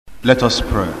Let us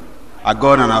pray. Our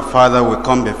God and our Father, we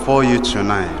come before you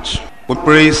tonight. We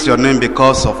praise your name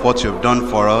because of what you've done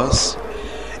for us,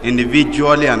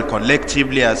 individually and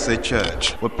collectively as a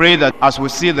church. We pray that as we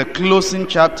see the closing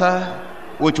chapter,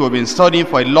 which we've been studying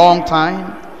for a long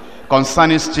time,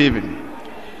 concerning Stephen,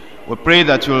 we pray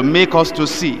that you will make us to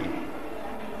see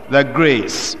the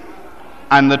grace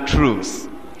and the truth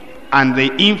and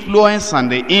the influence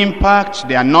and the impact,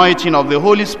 the anointing of the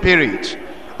Holy Spirit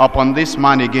upon this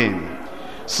man again,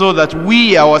 so that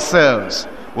we ourselves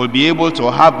will be able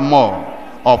to have more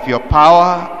of your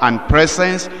power and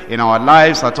presence in our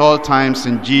lives at all times,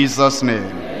 in Jesus' name.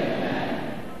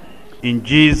 Amen. In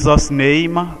Jesus'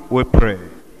 name we pray.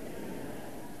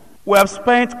 We have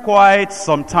spent quite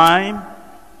some time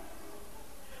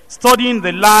studying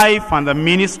the life and the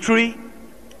ministry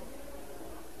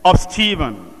of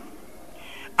Stephen,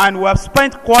 and we have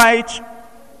spent quite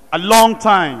a long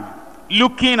time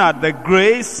looking at the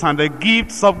grace and the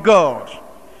gifts of God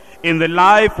in the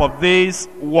life of this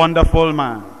wonderful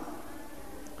man.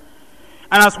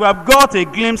 And as we have got a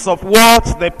glimpse of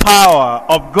what the power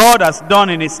of God has done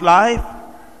in his life,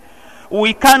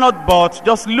 we cannot but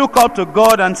just look up to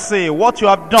God and say, what you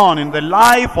have done in the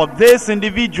life of this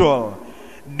individual,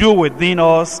 do within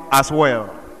us as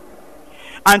well.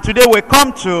 And today we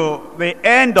come to the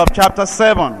end of chapter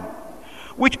 7,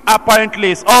 which apparently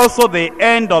is also the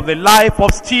end of the life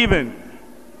of Stephen.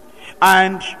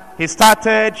 And he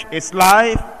started his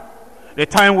life, the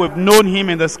time we've known him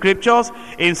in the scriptures,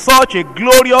 in such a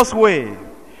glorious way.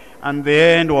 And the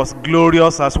end was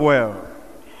glorious as well.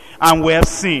 And we have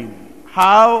seen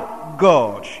how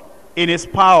God, in his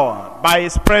power, by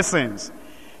his presence,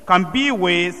 can be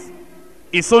with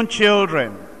his own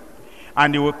children.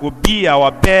 And it could be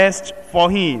our best for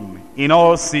him in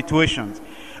all situations.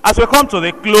 As we come to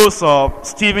the close of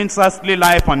Stephen's earthly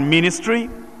life and ministry,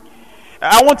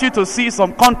 I want you to see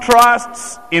some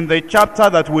contrasts in the chapter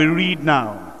that we read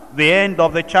now, the end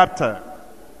of the chapter.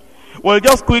 We'll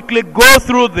just quickly go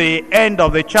through the end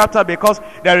of the chapter because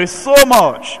there is so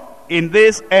much in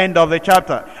this end of the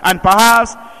chapter. And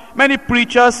perhaps many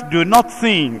preachers do not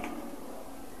think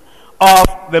of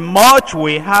the much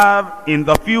we have in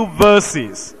the few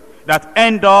verses that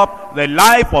end up the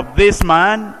life of this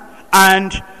man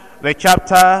and the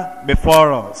chapter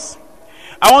before us.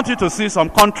 I want you to see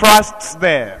some contrasts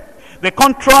there. The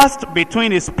contrast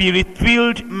between a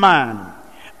spirit-filled man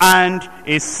and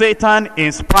a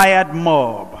Satan-inspired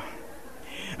mob.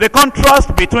 The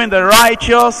contrast between the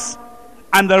righteous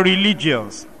and the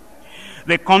religious.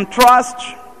 The contrast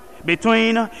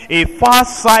between a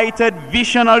far-sighted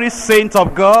visionary saint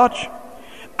of God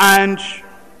and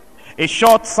a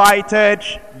short-sighted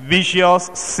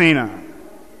vicious sinner.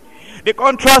 The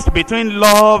contrast between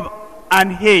love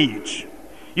and hate.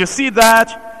 You see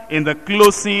that in the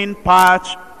closing part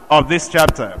of this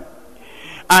chapter.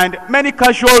 And many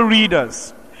casual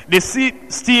readers, they see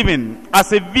Stephen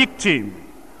as a victim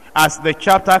as the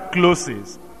chapter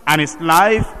closes and his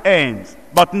life ends.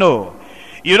 But no,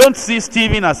 you don't see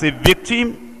Stephen as a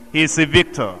victim, he is a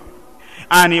victor.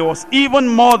 And he was even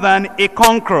more than a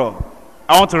conqueror.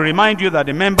 I want to remind you that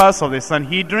the members of the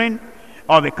Sanhedrin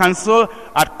or the council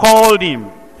had called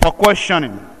him for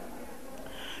questioning.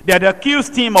 They had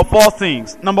accused him of 4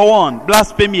 things. Number 1,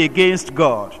 blasphemy against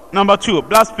God. Number 2,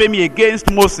 blasphemy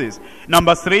against Moses.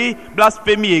 Number 3,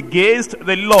 blasphemy against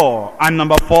the law. And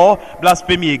number 4,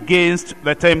 blasphemy against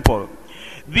the temple.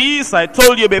 These, I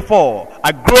told you before,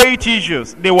 are great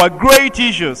issues. They were great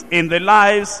issues in the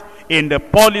lives, in the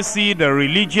policy, the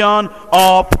religion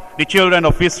of the children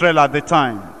of Israel at the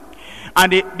time.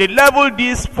 And they leveled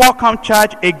this 4-count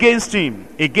charge against him,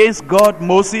 against God,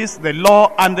 Moses, the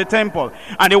law, and the temple.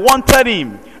 And they wanted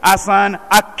him as an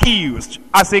accused,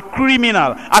 as a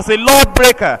criminal, as a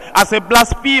lawbreaker, as a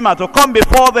blasphemer to come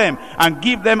before them and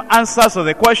give them answers to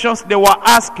the questions they were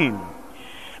asking.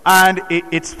 And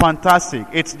it's fantastic.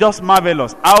 It's just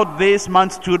marvelous how this man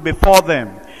stood before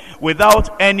them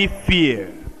without any fear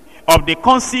of the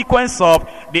consequence of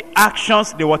the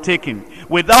actions they were taking,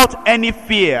 without any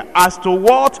fear as to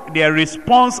what their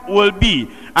response will be.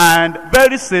 And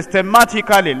very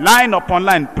systematically, line upon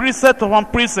line, precept upon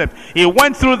precept, he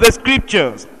went through the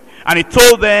scriptures and he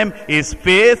told them his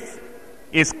faith,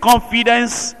 his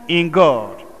confidence in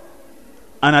God.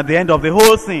 And at the end of the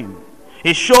whole thing,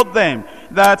 he showed them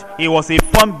that he was a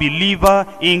firm believer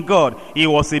in God. He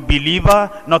was a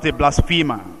believer, not a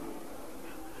blasphemer.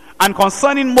 And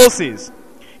concerning Moses,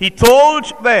 he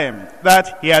told them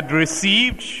that he had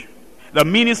received the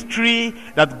ministry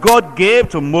that God gave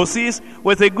to Moses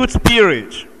with a good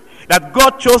spirit. That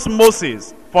God chose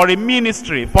Moses for a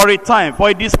ministry, for a time, for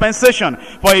a dispensation,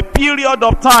 for a period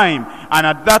of time. And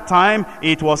at that time,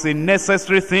 it was a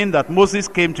necessary thing that Moses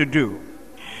came to do.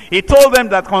 He told them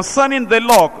that concerning the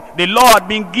law had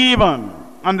been given.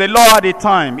 And the law had a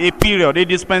time, a period, a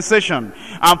dispensation.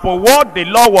 And for what the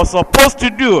law was supposed to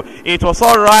do, it was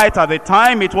all right at the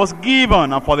time it was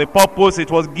given. And for the purpose it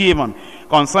was given.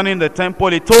 Concerning the temple,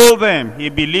 he told them he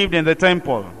believed in the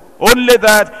temple. Only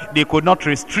that they could not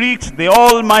restrict the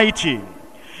Almighty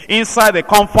inside the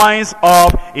confines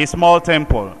of a small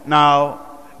temple.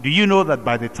 Now, do you know that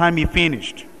by the time he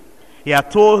finished, he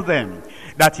had told them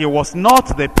that he was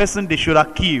not the person they should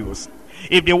accuse.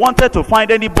 If they wanted to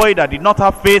find anybody that did not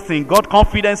have faith in God,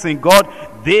 confidence in God,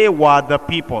 they were the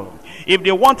people. If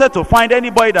they wanted to find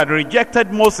anybody that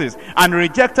rejected Moses and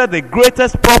rejected the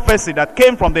greatest prophecy that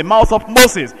came from the mouth of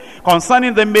Moses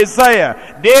concerning the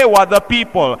Messiah, they were the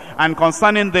people. And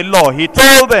concerning the law, he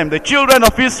told them the children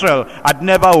of Israel had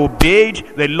never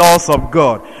obeyed the laws of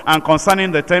God. And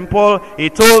concerning the temple, he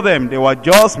told them they were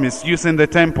just misusing the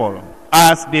temple.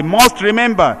 As they must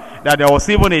remember that there was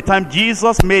even a time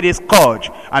Jesus made a scourge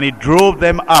and he drove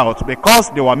them out because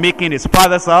they were making his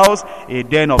father's house a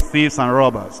den of thieves and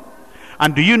robbers.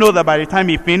 And do you know that by the time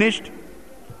he finished,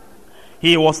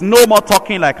 he was no more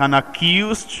talking like an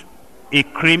accused, a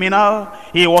criminal.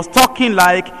 He was talking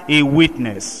like a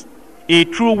witness, a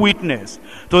true witness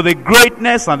to the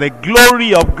greatness and the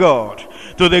glory of God,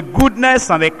 to the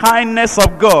goodness and the kindness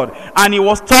of God. And he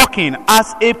was talking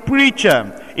as a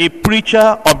preacher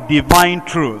of divine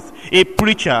truth, a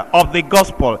preacher of the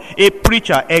gospel, a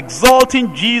preacher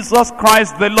exalting Jesus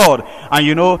Christ the Lord. And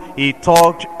you know, he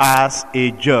talked as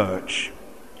a judge.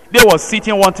 They were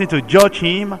sitting wanting to judge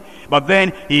him, but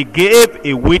then he gave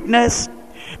a witness.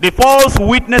 The false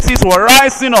witnesses were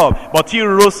rising up, but he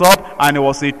rose up and he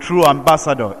was a true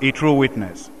ambassador, a true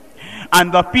witness.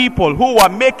 And the people who were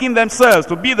making themselves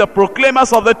to be the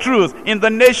proclaimers of the truth in the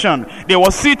nation, they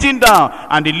were sitting down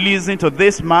and they listened to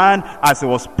this man as he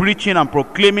was preaching and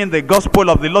proclaiming the gospel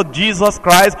of the Lord Jesus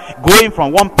Christ, going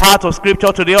from one part of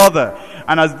scripture to the other.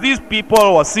 And as these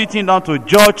people were sitting down to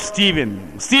judge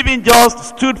Stephen, Stephen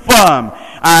just stood firm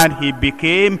and he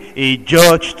became a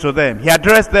judge to them. He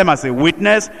addressed them as a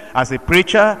witness, as a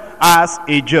preacher, as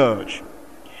a judge.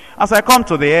 As I come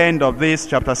to the end of this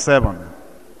chapter 7,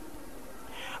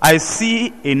 I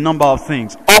see a number of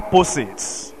things,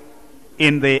 opposites,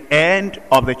 in the end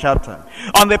of the chapter.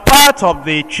 On the part of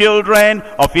the children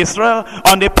of Israel,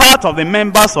 on the part of the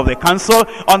members of the council,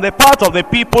 on the part of the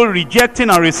people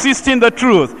rejecting and resisting the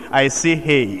truth, I see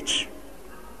hate,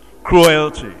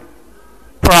 cruelty,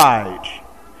 pride,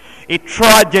 a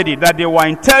tragedy that they were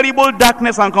in terrible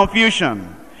darkness and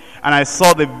confusion. And I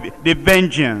saw the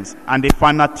vengeance and the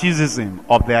fanaticism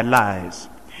of their lives.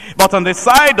 But on the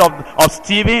side of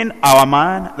Stephen, our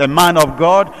man, the man of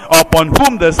God, upon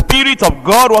whom the Spirit of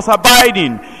God was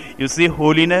abiding, you see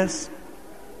holiness,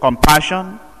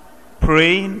 compassion,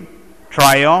 praying,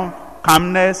 triumph,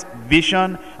 calmness,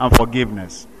 vision, and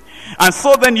forgiveness. And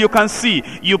so then you can see,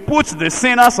 you put the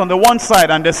sinners on the one side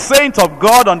and the saints of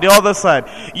God on the other side.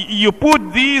 You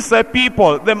put these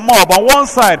people, the mob, on one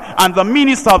side and the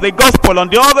minister of the gospel on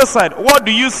the other side. What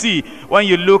do you see? When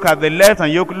you look at the left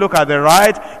and you look at the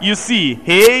right, you see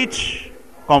hate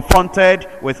confronted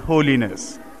with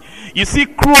holiness. You see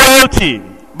cruelty,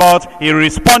 but he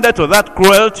responded to that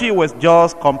cruelty with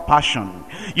just compassion.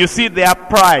 You see their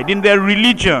pride in their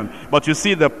religion, but you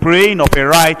see the praying of a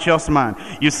righteous man.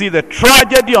 You see the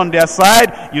tragedy on their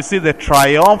side. You see the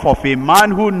triumph of a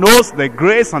man who knows the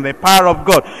grace and the power of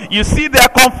God. You see their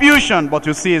confusion, but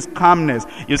you see his calmness.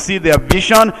 You see their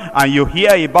vision, and you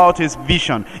hear about his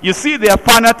vision. You see their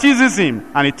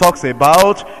fanaticism, and he talks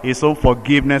about his own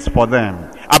forgiveness for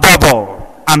them. Above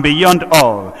all, and beyond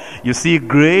all, you see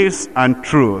grace and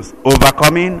truth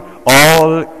overcoming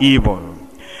all evil.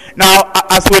 Now,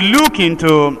 as we look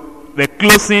into the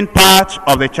closing part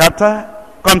of the chapter,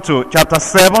 come to chapter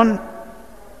 7,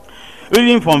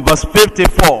 reading from verse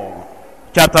 54.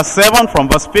 Chapter 7 from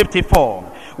verse 54.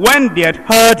 When they had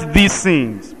heard these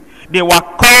things, they were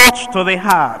cut to the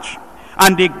heart,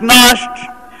 and they gnashed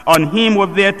on him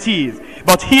with their teeth.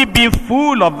 But he, being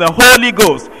full of the Holy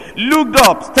Ghost, looked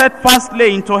up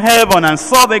steadfastly into heaven and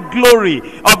saw the glory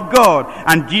of God,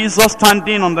 and Jesus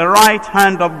standing on the right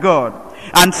hand of God,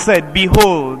 and said,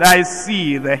 Behold, I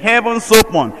see the heavens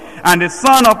open, and the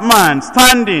Son of Man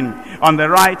standing on the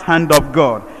right hand of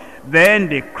God. Then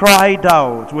they cried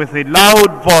out with a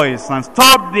loud voice, and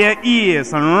stopped their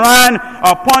ears, and ran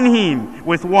upon him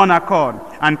with one accord,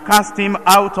 and cast him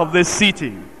out of the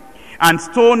city, and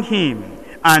stoned him.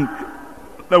 And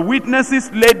the witnesses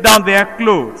laid down their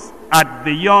clothes at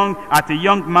a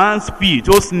young man's feet,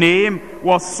 whose name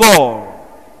was Saul.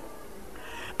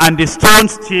 And they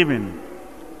stoned Stephen,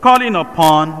 calling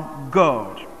upon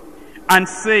God, and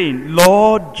saying,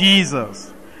 Lord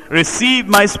Jesus, receive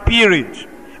my spirit.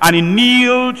 And he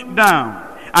kneeled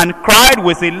down and cried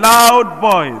with a loud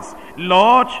voice,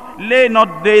 Lord, lay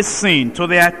not this sin to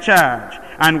their charge.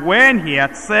 And when he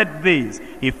had said this,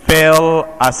 he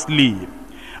fell asleep.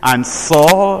 And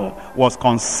Saul was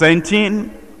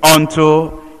consenting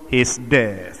unto his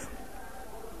death.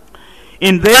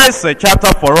 In this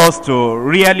chapter, for us to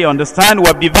really understand, we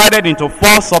have divided into 4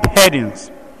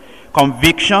 subheadings: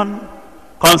 conviction,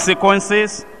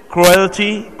 consequences,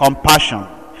 cruelty, compassion.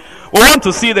 We want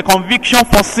to see the conviction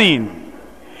for sin,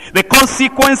 the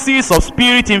consequences of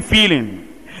spirit in feeling,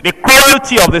 the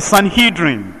cruelty of the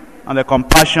Sanhedrin, and the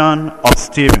compassion of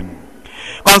Stephen.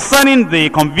 Concerning the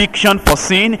conviction for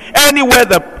sin, anywhere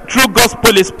the true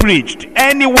gospel is preached,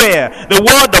 anywhere the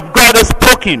word of God is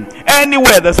spoken,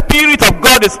 anywhere the Spirit of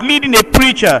God is leading a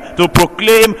preacher to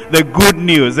proclaim the good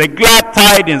news, the glad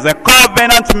tidings, the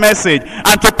covenant message,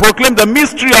 and to proclaim the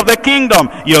mystery of the kingdom,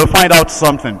 you'll find out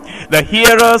something. The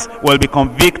hearers will be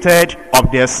convicted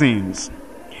of their sins.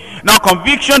 Now,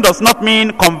 conviction does not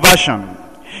mean conversion.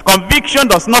 Conviction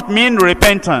does not mean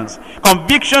repentance.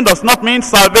 Conviction does not mean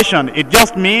salvation. It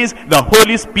just means the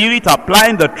Holy Spirit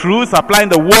applying the truth, applying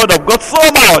the word of God so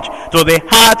much to the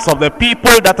hearts of the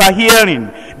people that are hearing.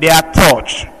 They are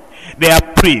touched. They are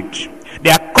pricked.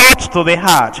 They are cut to the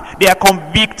heart. They are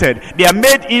convicted. They are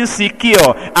made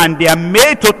insecure. And they are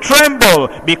made to tremble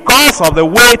because of the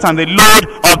weight and the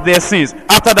load of their sins.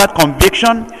 After that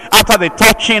conviction, after the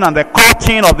touching and the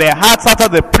cutting of their hearts, after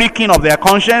the pricking of their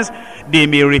conscience, they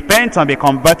may repent and be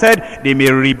converted. They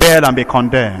may rebel and be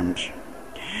condemned.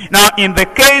 Now, in the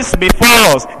case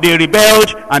before us, they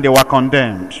rebelled and they were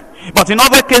condemned. But in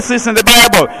other cases in the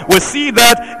Bible, we see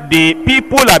that the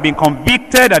people have been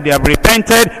convicted and they have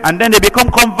repented and then they become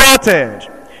converted.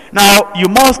 Now, you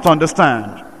must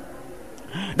understand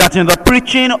that in the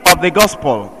preaching of the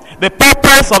gospel, the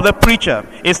purpose of the preacher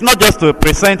is not just to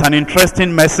present an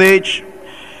interesting message,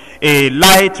 a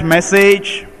light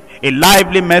message, a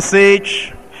lively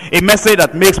message, a message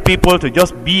that makes people to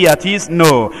just be at ease.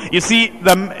 No. You see,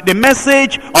 the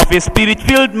message of a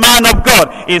spirit-filled man of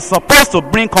God is supposed to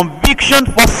bring conviction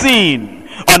for sin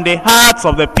on the hearts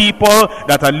of the people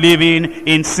that are living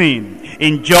in sin.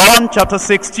 In John chapter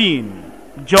 16,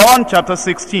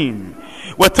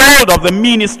 we're told of the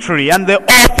ministry and the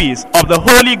office of the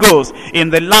Holy Ghost in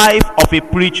the life of a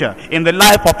preacher, in the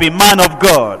life of a man of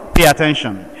God. Pay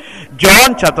attention.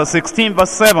 John chapter 16 verse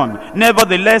 7.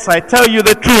 Nevertheless, I tell you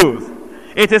the truth.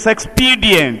 It is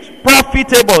expedient,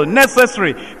 profitable,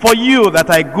 necessary for you that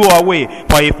I go away.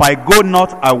 For if I go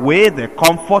not away, the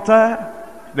Comforter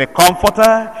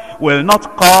will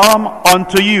not come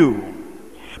unto you.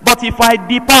 But if I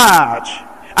depart,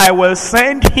 I will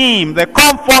send him, the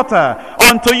Comforter,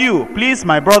 unto you. Please,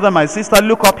 my brother, my sister,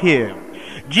 look up here.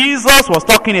 Jesus was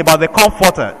talking about the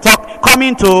Comforter,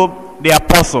 coming to the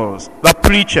apostles, the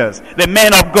preachers, the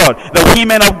men of God, the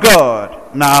women of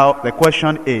God. Now, the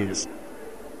question is,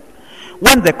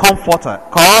 when the Comforter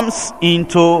comes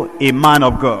into a man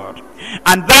of God,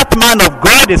 and that man of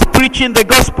God is preaching the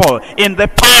gospel in the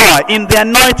power, in the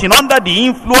anointing, under the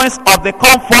influence of the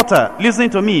Comforter, listen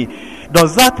to me,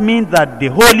 does that mean that the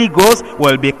Holy Ghost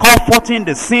will be comforting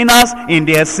the sinners in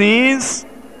their sins?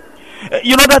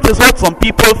 You know, that is what some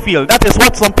people feel. That is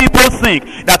what some people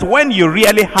think. That when you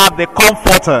really have the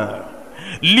Comforter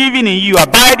living in you,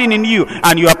 abiding in you,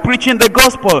 and you are preaching the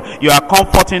gospel, you are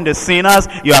comforting the sinners,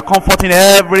 you are comforting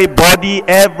everybody,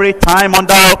 every time,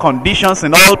 under all conditions,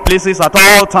 in all places, at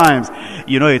all times.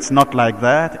 You know, it's not like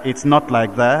that. It's not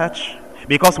like that.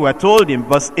 Because we are told in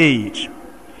verse 8,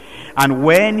 and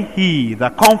when he,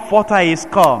 the Comforter, is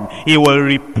come, he will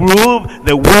reprove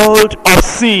the world of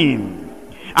sin,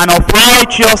 and of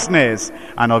righteousness,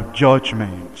 and of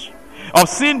judgment. Of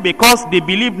sin, because they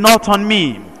believe not on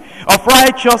me. Of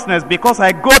righteousness, because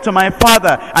I go to my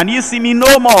Father, and you see me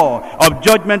no more. Of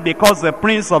judgment, because the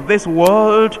prince of this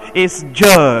world is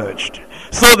judged.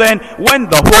 So then, when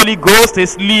the Holy Ghost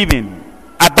is living,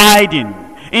 abiding,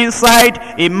 inside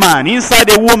a man, inside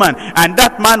a woman, and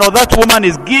that man or that woman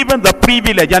is given the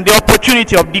privilege and the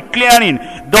opportunity of declaring,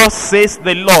 thus says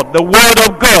the Lord, the word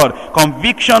of God,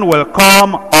 conviction will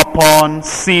come upon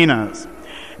sinners.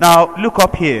 Now, look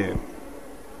up here.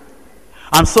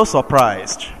 I'm so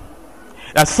surprised.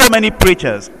 There are so many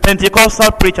preachers,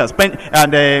 Pentecostal preachers,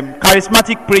 and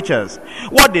charismatic preachers.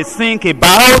 What they think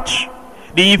about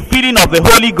the infilling of the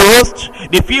Holy Ghost,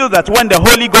 they feel that when the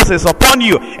Holy Ghost is upon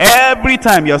you, every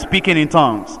time you're speaking in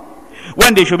tongues.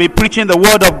 When they should be preaching the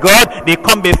word of God, they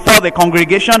come before the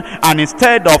congregation, and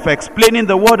instead of explaining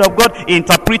the word of God,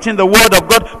 interpreting the word of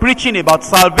God, preaching about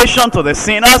salvation to the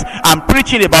sinners, and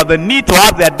preaching about the need to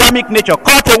have the Adamic nature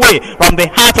cut away from the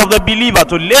heart of the believer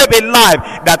to live a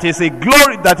life that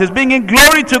is bringing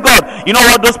glory to God. You know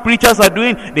what those preachers are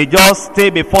doing? They just stay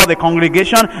before the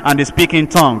congregation and they speak in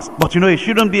tongues. But it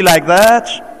shouldn't be like that.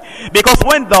 Because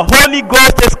when the Holy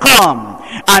Ghost is come,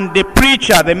 and the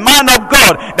preacher, the man of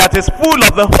God that is full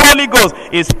of the Holy Ghost,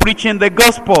 is preaching the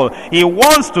gospel, he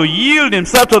wants to yield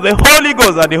himself to the Holy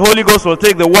Ghost, that the Holy Ghost will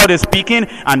take the word he's speaking,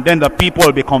 and then the people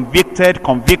will be convicted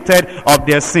of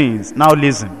their sins. Now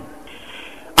listen,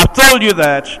 I've told you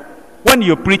that when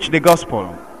you preach the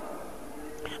gospel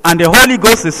and the Holy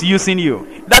Ghost is using you,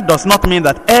 that does not mean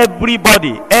that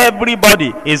everybody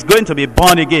is going to be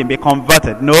born again, be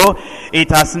converted. No, it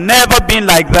has never been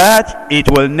like that. It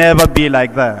will never be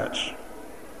like that.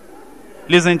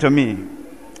 Listen to me.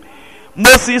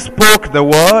 Moses spoke the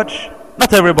word.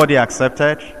 Not everybody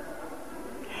accepted.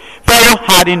 Pharaoh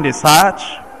hardened his heart.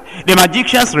 The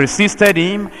magicians resisted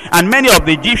him, and many of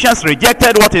the Egyptians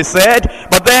rejected what he said,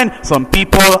 but then some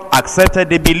people accepted,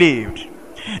 they believed.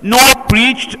 Noah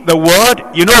preached the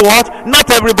word. You know what?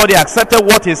 Not everybody accepted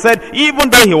what he said, even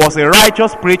though he was a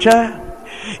righteous preacher.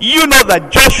 You know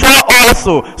that Joshua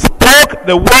also spoke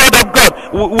the word of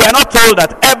God. We are not told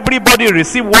that everybody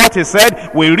received what he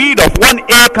said. We read of one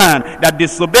Achan that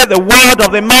disobeyed the word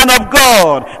of the man of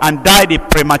God and died a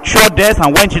premature death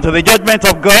and went into the judgment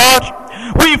of God.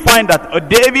 We find that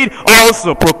David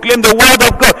also proclaimed the word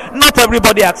of God. Not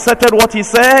everybody accepted what he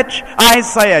said.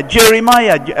 Isaiah,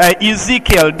 Jeremiah,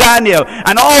 Ezekiel, Daniel,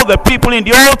 and all the people in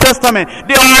the Old Testament,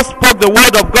 they all spoke the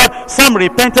word of God. Some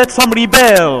repented, some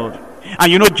rebelled. And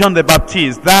you know John the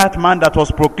Baptist, that man that was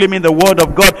proclaiming the word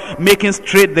of God, making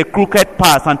straight the crooked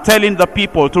path and telling the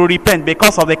people to repent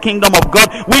because of the kingdom of God,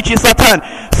 which is at hand.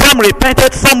 Some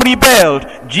repented, some rebelled.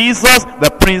 Jesus,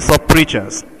 the Prince of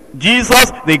Preachers.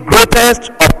 Jesus, the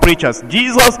greatest of preachers.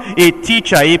 Jesus, a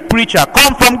teacher, a preacher,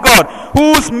 come from God,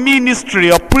 whose ministry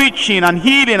of preaching and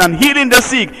healing the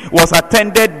sick was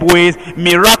attended with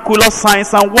miraculous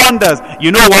signs and wonders.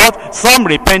 You know what? Some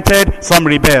repented, some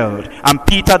rebelled. And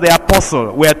Peter the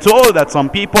apostle, we are told that some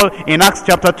people in Acts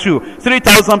chapter 2,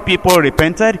 3,000 people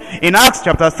repented. In Acts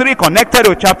chapter 3, connected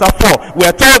with chapter 4, we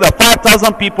are told that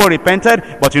 5,000 people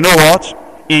repented. But you know what?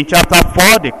 In chapter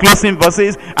 4, the closing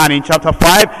verses, and in chapter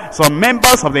 5, some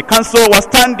members of the council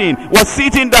were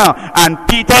sitting down, and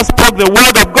Peter spoke the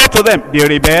word of God to them. They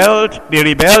rebelled,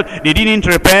 they didn't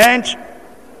repent,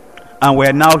 and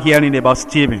we're now hearing about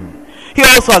Stephen. He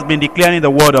also has been declaring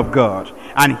the word of God.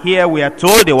 And here we are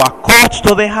told they were caught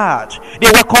to the heart. They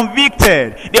were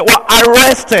convicted. They were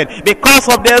arrested because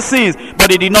of their sins. But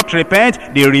they did not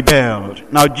repent. They rebelled.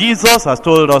 Now Jesus has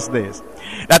told us this,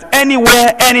 that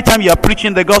anywhere, anytime you are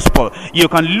preaching the gospel, you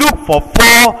can look for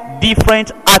 4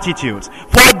 different attitudes,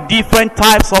 4 different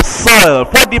types of soil,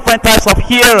 4 different types of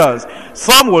hearers.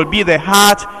 Some will be the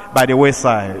heart by the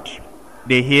wayside.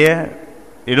 They hear,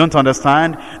 they don't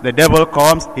understand. The devil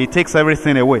comes, he takes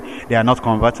everything away. They are not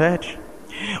converted.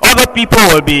 Other people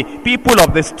will be people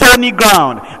of the stony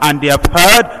ground, and they have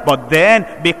heard, but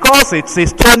then because it's a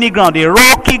stony ground, a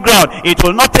rocky ground, it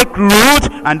will not take root,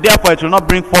 and therefore it will not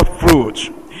bring forth fruit.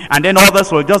 And then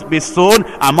others will just be sown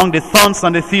among the thorns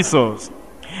and the thistles.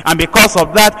 And because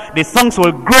of that, the thorns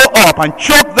will grow up and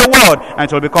choke the word, and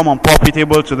it will become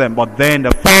unprofitable to them. But then the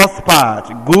 4th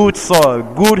part, good soil,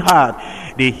 good heart,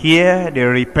 they hear, they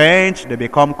repent, they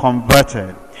become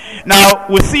converted. Now,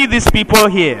 we see these people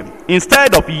here.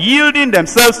 Instead of yielding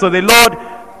themselves to the Lord,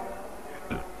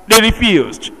 they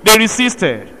refused. They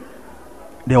resisted.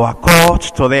 They were caught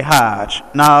to the heart.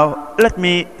 Now, let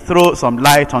me throw some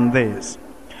light on this.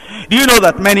 Do you know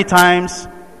that many times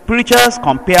preachers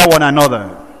compare one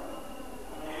another?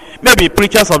 Maybe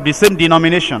preachers of the same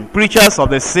denomination, preachers of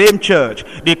the same church,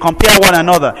 they compare one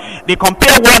another. They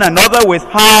compare one another with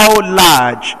how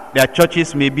large their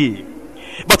churches may be.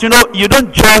 But you know, you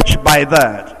don't judge by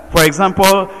that. For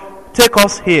example, take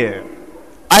us here.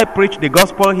 I preach the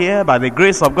gospel here. By the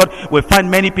grace of God, we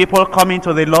find many people coming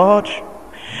to the Lord.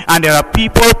 And there are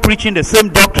people preaching the same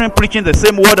doctrine, preaching the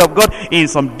same word of God in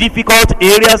some difficult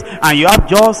areas. And you have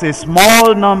just a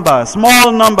small number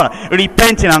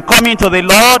repenting and coming to the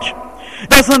Lord.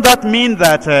 Doesn't that mean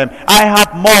that I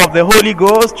have more of the Holy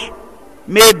Ghost?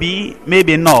 Maybe,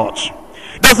 maybe not.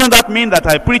 Doesn't that mean that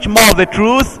I preach more of the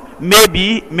truth?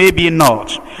 Maybe, maybe not.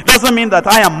 Doesn't mean that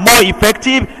I am more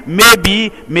effective?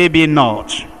 Maybe, maybe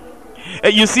not.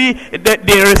 You see,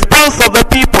 the response of the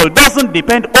people doesn't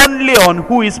depend only on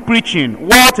who is preaching,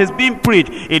 what is being preached.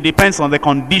 It depends on the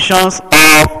conditions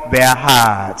of their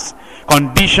hearts.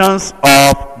 Conditions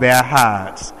of their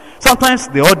hearts. Sometimes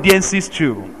the audiences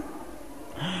too.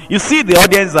 You see the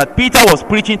audience that Peter was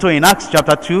preaching to in Acts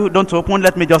chapter 2. Don't open,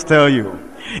 let me just tell you.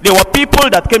 There were people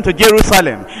that came to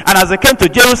Jerusalem, and as they came to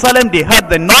Jerusalem, they heard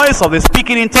the noise of the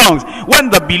speaking in tongues. When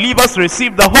the believers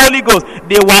received the Holy Ghost,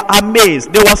 they were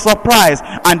amazed, they were surprised,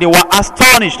 and they were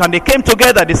astonished, and they came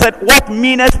together. They said, "What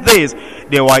meaneth this?"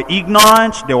 They were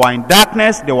ignorant, they were in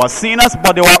darkness, they were sinners,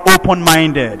 but they were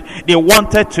open-minded. They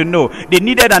wanted to know. They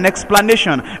needed an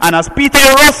explanation. And as Peter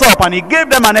rose up and he gave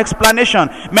them an explanation,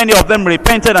 many of them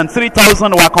repented and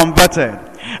 3,000 were converted.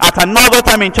 At another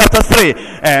time in chapter 3,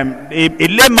 a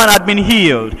lame man had been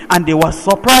healed, and they were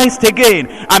surprised again.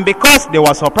 And because they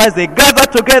were surprised, they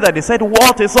gathered together. They said,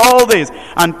 "What is all this?"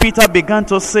 And Peter began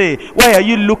to say, "Why are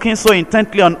you looking so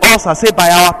intently on us?" I say,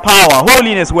 "By our power,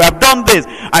 holiness, we have done this."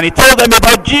 And he told them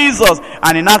about Jesus.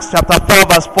 And in Acts chapter 4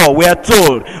 verse 4, we are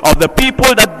told of the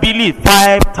people that believed,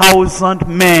 5,000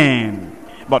 men.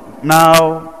 But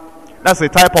now, that's a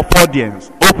type of audience.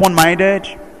 Open-minded,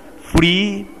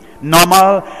 free,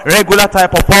 normal, regular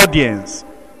type of audience.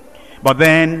 But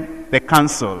then the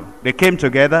council, they came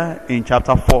together in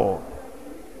chapter 4,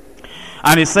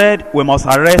 and he said, "We must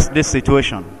arrest this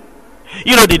situation."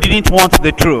 You know, they didn't want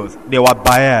the truth. They were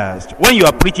biased. When you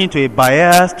are preaching to a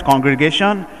biased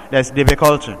congregation, there's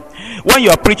difficulty. When you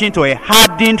are preaching to a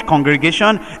hardened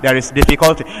congregation, there is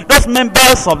difficulty. Those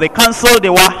members of the council,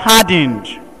 they were hardened,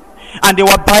 and they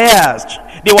were biased.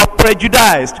 They were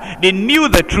prejudiced. They knew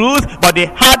the truth, but they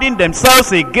hardened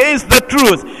themselves against the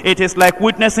truth. It is like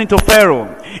witnessing to Pharaoh.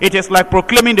 It is like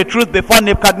proclaiming the truth before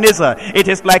Nebuchadnezzar. It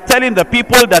is like telling the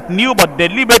people that knew but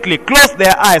deliberately closed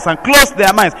their eyes and closed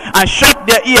their minds and shut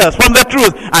their ears from the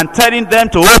truth, and telling them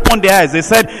to open their eyes. They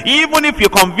said, "Even if you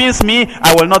convince me,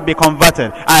 I will not be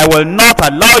converted. I will not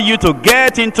allow you to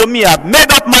get into me. I've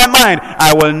made up my mind.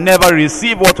 I will never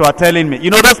receive what you are telling me." You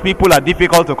know, those people are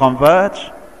difficult to convert.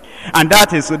 And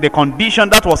that is the condition,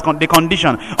 that was the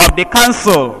condition of the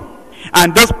council.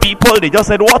 And those people, they just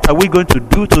said, "What are we going to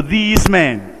do to these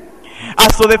men?"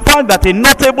 As to the fact that a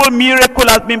notable miracle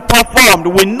has been performed,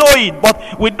 we know it,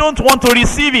 but we don't want to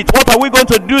receive it. What are we going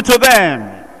to do to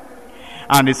them?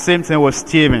 And the same thing with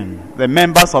Stephen. The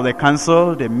members of the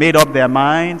council, they made up their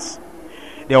minds.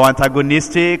 They were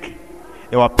antagonistic,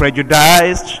 they were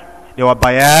prejudiced, they were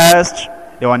biased,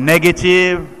 they were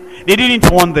negative. They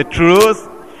didn't want the truth.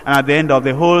 And at the end of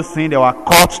the whole thing, they were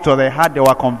caught to the heart, they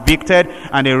were convicted,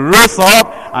 and they rose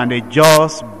up and they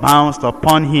just bounced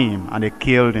upon him and they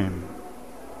killed him.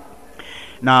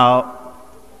 Now,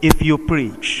 if you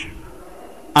preach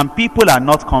and people are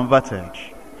not converted,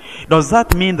 does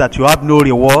that mean that you have no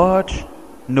reward?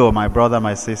 No, my brother,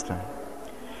 my sister.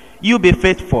 You be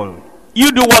faithful.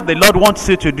 You do what the Lord wants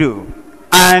you to do,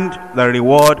 and the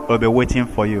reward will be waiting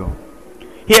for you.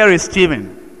 Here is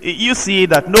Stephen. You see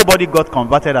that nobody got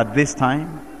converted at this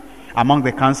time among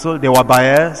the council. They were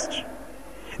biased,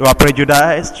 they were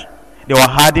prejudiced, they were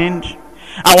hardened.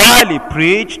 And while he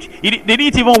preached, they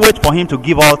didn't even wait for him to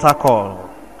give altar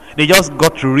call. They just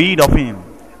got rid of him.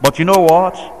 But you know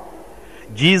what?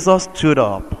 Jesus stood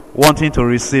up wanting to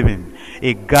receive him.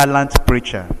 A gallant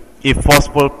preacher, a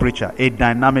forceful preacher, a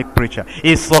dynamic preacher,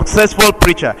 a successful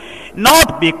preacher.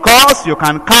 Not because you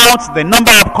can count the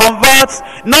number of converts,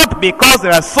 not because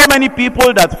there are so many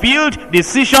people that filled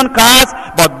decision cards,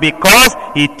 but because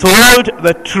he told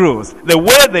the truth, the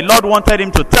way the Lord wanted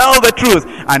him to tell the truth,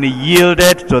 and he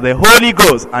yielded to the Holy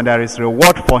Ghost, and there is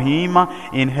reward for him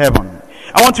in heaven.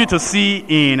 I want you to see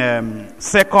in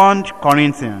 2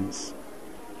 Corinthians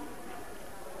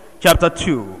chapter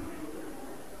 2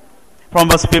 from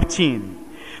verse 15.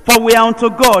 "For we are unto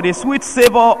God a sweet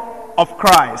savor of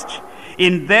Christ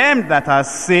in them that are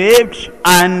saved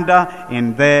and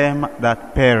in them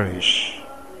that perish."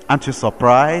 Aren't you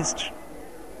surprised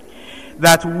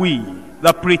that we,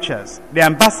 the preachers, the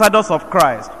ambassadors of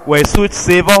Christ, were a sweet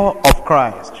savor of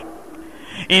Christ?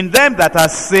 In them that are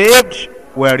saved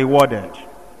were rewarded.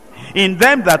 In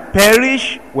them that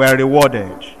perish were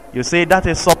rewarded. You say that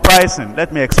is surprising.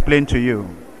 Let me explain to you.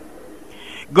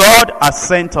 God has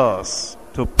sent us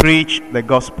to preach the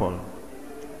gospel.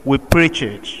 We preach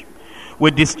it.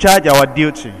 We discharge our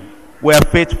duty. We are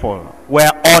faithful. We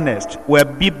are honest. We are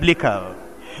biblical.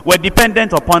 We're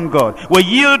dependent upon God. We're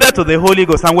yielded to the Holy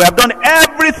Ghost, and we have done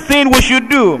everything we should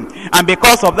do. And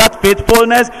because of that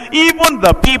faithfulness, even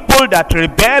the people that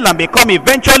rebel and become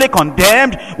eventually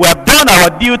condemned, we have done our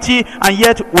duty, and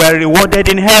yet we're rewarded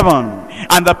in heaven.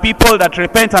 And the people that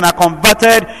repent and are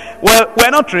converted, well,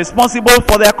 we're not responsible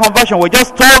for their conversion. We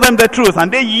just told them the truth,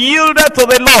 and they yielded to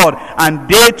the Lord. And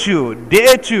they too,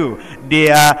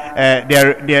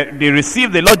 they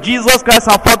received the Lord Jesus Christ,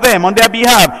 and for them, on their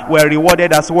behalf, were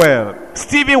rewarded as well.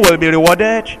 Stephen will be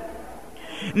rewarded.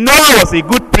 Noah was a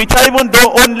good preacher, even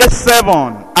though only 7,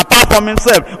 apart from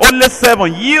himself, only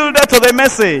 7 yielded to the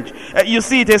message. You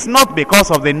see, it is not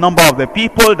because of the number of the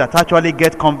people that actually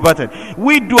get converted.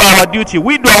 We do our duty,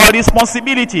 we do our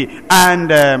responsibility,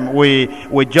 and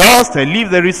we just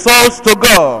leave the results to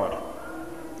God.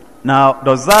 Now,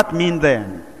 does that mean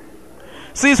then,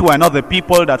 since we're not the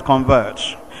people that convert,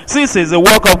 since it's the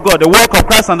work of God, the work of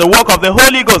Christ, and the work of the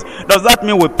Holy Ghost, does that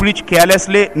mean we preach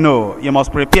carelessly? No. You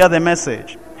must prepare the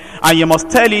message. And you must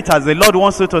tell it as the Lord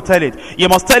wants you to tell it. You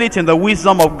must tell it in the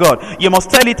wisdom of God. You must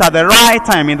tell it at the right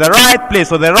time, in the right place,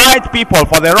 with the right people,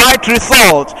 for the right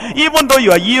result. Even though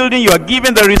you are yielding, you are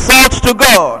giving the result to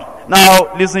God.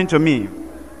 Now, listen to me.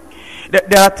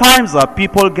 There are times that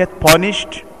people get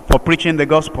punished for preaching the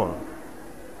gospel.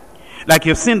 Like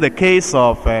you've seen the case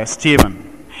of Stephen.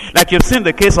 Like you've seen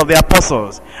the case of the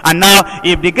apostles. And now,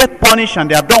 if they get punished and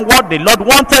they have done what the Lord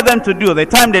wanted them to do, the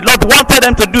time the Lord wanted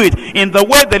them to do it, in the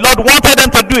way the Lord wanted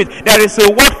them to do it, there is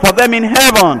a word for them in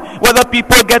heaven, whether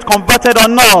people get converted or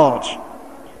not.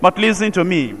 But listen to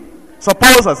me.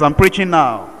 Suppose, as I'm preaching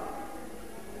now,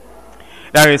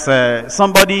 there is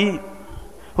somebody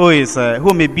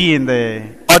who may be in the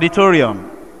auditorium,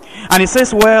 and he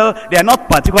says, well, they are not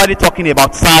particularly talking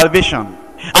about salvation.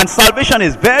 And salvation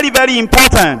is very, very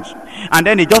important. And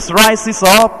then he just rises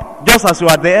up, just as you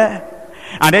are there.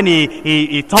 And then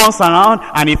he turns around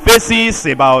and he faces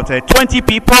about 20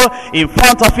 people in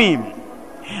front of him.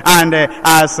 And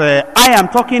as I am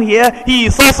talking here, he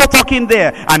is also talking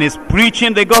there. And he's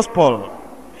preaching the gospel.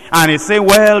 And he say,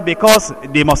 well, because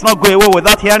they must not go away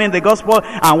without hearing the gospel.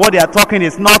 And what they are talking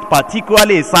is not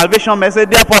particularly a salvation message.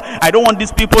 Therefore, I don't want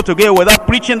these people to go away without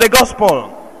preaching the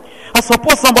gospel. I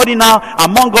suppose somebody now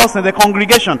among us in the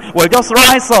congregation will just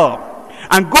rise up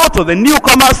and go to the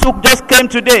newcomers who just came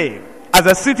today, as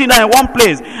they're sitting there in one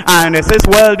place, and they says,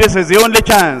 well, this is the only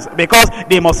chance, because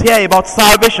they must hear about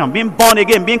salvation, being born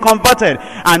again, being converted.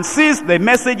 And since the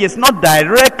message is not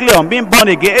directly on being born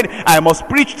again, I must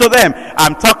preach to them.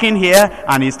 I'm talking here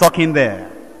and he's talking there.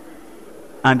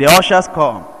 And the ushers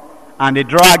come and they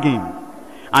drag him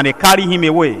and they carry him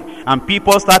away. And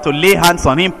people start to lay hands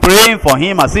on him, praying for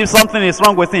him as if something is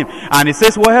wrong with him. And he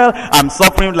says, well, I'm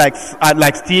suffering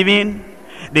like Stephen.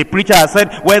 The preacher has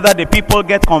said, whether the people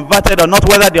get converted or not,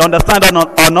 whether they understand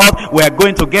or not, we are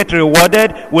going to get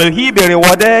rewarded. Will he be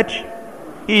rewarded?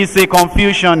 He is a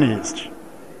Confucianist.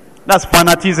 That's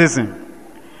fanaticism.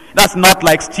 That's not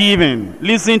like Stephen.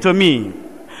 Listen to me.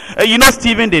 You know,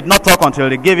 Stephen did not talk until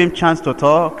they gave him chance to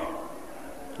talk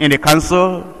in the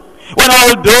council. When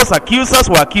all those accusers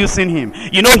were accusing him,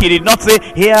 you know, he did not say,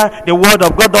 here the word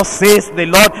of God thus says the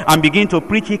Lord, and begin to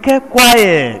preach. He kept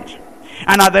quiet.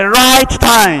 And at the right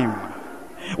time,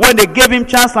 when they gave him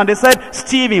chance and they said,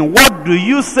 Stephen, what do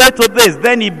you say to this?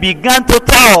 Then he began to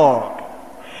talk.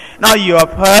 Now you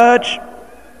have heard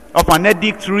of an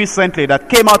edict recently that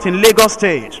came out in Lagos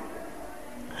State.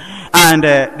 And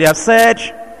they have said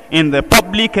in the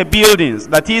public buildings,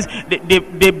 that is,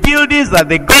 the buildings that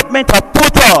the government have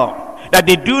put up, that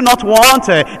they do not want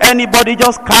anybody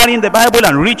just carrying the Bible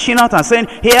and reaching out and saying,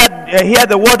 hear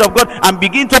the word of God and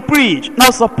begin to preach. Now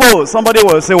suppose somebody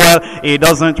will say, well, it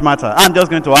doesn't matter. I'm just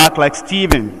going to act like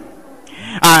Stephen.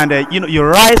 And you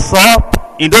rise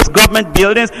up in those government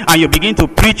buildings and you begin to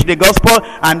preach the gospel,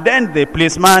 and then the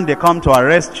policeman, they come to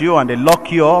arrest you and they lock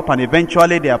you up, and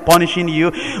eventually they are punishing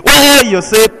you. Well, you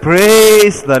say,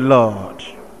 praise the Lord,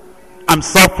 I'm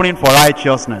suffering for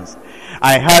righteousness.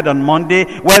 I heard on Monday,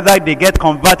 whether they get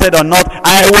converted or not,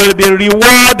 I will be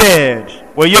rewarded.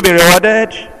 Will you be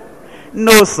rewarded?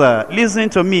 No, sir. Listen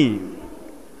to me.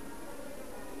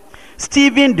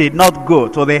 Stephen did not go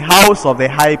to the house of the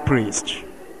high priest.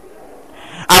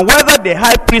 And whether the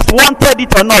high priest wanted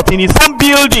it or not, in his own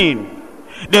building,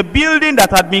 the building that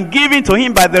had been given to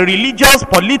him by the religious,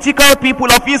 political people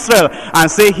of Israel, and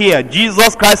say, here,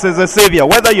 Jesus Christ is the Savior.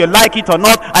 Whether you like it or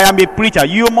not, I am a preacher.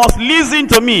 You must listen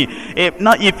to me.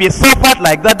 If he suffered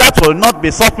like that, that will not be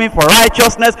suffering for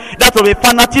righteousness. That will be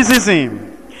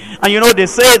fanaticism. And you know, they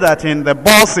say that in the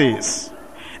buses,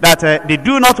 that they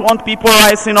do not want people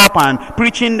rising up and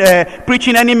preaching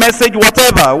any message,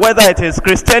 whatever, whether it is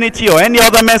Christianity or any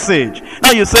other message. Now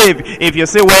you say, if you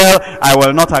say, well, I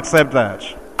will not accept that,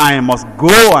 I must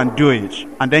go and do it,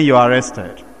 and then you are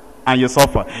arrested and you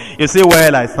suffer. You say,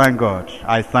 well, I thank God,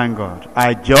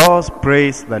 I just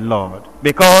praise the Lord,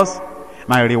 because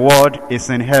my reward is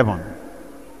in heaven.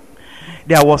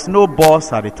 There was no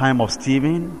bus at the time of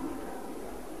Stephen.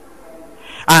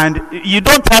 And you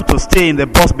don't have to stay in the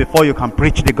bus before you can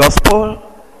preach the gospel.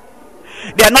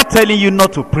 They are not telling you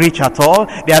not to preach at all.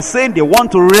 They are saying they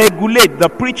want to regulate the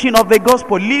preaching of the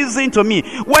gospel. Listen to me.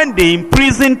 When they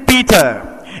imprisoned Peter,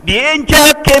 the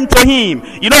angel came to him.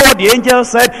 You know what the angel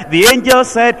said? The angel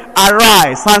said,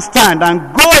 arise and stand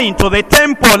and go into the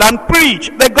temple and preach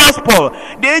the gospel.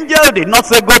 The angel did not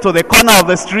say go to the corner of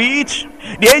the street.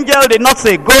 The angel did not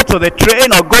say go to the train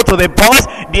or go to the bus.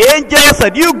 The angel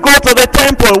said you go to the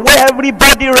temple where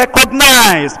everybody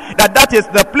recognized that is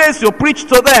the place you preach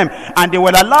to them, and they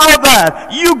will allow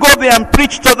that. You go there and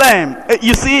preach to them.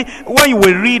 You see, when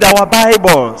we read our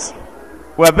Bibles,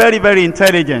 we're very, very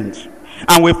intelligent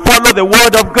and we follow the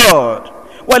word of God.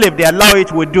 Well, if they allow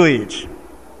it, we do it.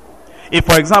 If,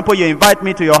 for example, you invite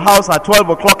me to your house at 12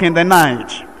 o'clock in the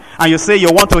night and you say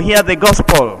you want to hear the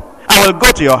gospel, I will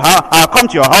go to your house, I'll come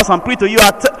to your house and preach to you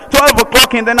at 12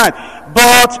 o'clock in the night.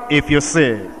 But if you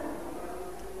say,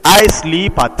 I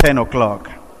sleep at 10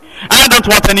 o'clock, I don't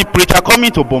want any preacher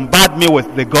coming to bombard me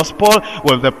with the gospel,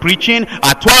 with the preaching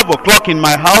at 12 o'clock in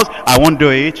my house, I won't do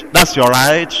it. That's your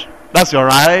right. That's your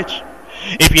right.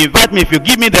 If you invite me, if you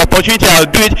give me the opportunity, I'll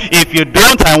do it. If you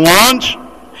don't, I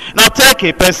won't. Now take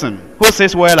a person who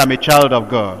says, well, I'm a child of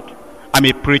God. I'm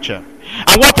a preacher.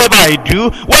 And whatever I do,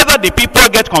 whether the people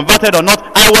get converted or not,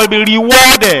 I will be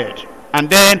rewarded. And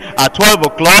then at 12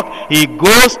 o'clock, he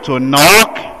goes to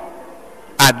knock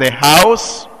at the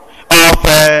house of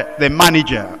the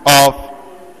manager of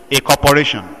a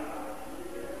corporation.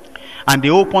 And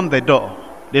they opened the door.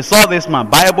 They saw this man,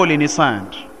 Bible in his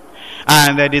hand.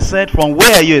 And they said, from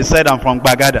where are you? He said, I'm from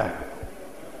Bagada.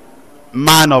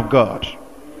 Man of God.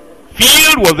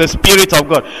 Filled with the Spirit of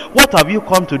God. What have you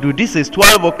come to do? This is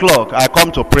 12 o'clock. I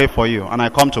come to pray for you and I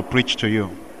come to preach to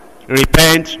you.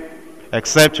 Repent,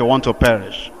 except you want to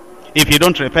perish. If you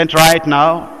don't repent right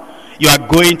now, you are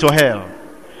going to hell.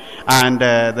 And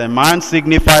the man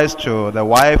signifies to the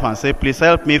wife and say, please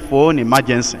help me phone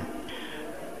emergency.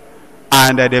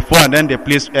 And they phone, and then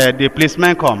the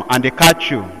policemen come and they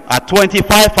catch you at 25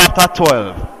 after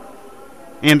 12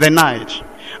 in the night.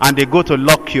 And they go to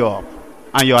lock you up.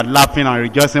 And you are laughing and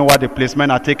rejoicing while the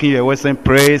policemen are taking you away, saying,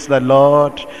 praise the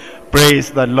Lord, praise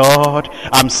the Lord.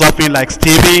 I'm suffering like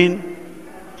Stephen.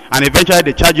 And eventually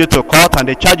they charge you to court, and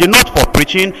they charge you not for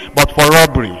preaching, but for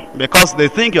robbery. Because they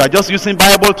think you are just using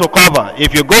Bible to cover.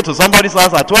 If you go to somebody's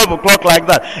house at 12 o'clock like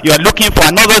that, you are looking for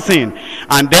another thing.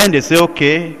 And then they say,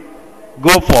 okay,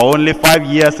 go for only 5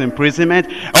 years imprisonment.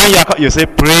 When you say,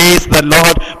 praise the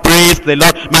Lord,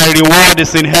 my reward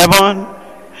is in heaven.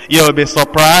 You'll be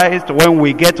surprised when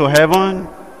we get to heaven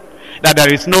that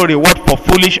there is no reward for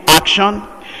foolish action.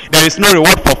 There is no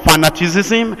reward for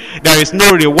fanaticism. There is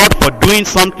no reward for doing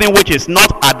something which is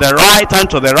not at the right time,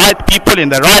 to the right people, in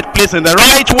the right place, in the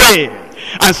right way.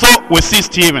 And so we see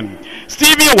Stephen.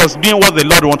 Stephen was doing what the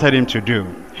Lord wanted him to do,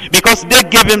 because they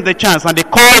gave him the chance, and they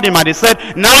called him and they said,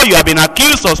 now you have been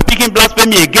accused of speaking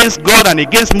blasphemy against God and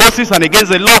against Moses and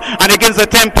against the law and against the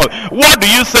temple. What do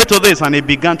you say to this? And he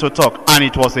began to talk, and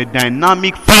it was a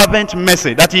dynamic, fervent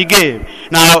message that he gave.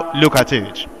 Now look at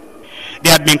it. They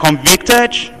had been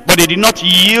convicted, but they did not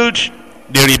yield.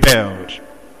 They rebelled.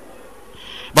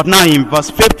 But now in verse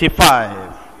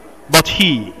 55, but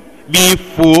he, being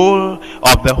full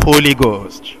of the Holy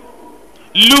Ghost,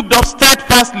 looked up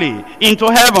steadfastly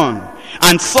into heaven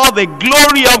and saw the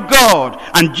glory of God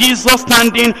and Jesus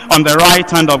standing on the right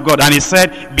hand of God. And he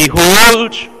said,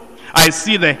 behold, I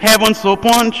see the heavens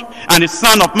opened and the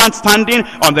Son of Man standing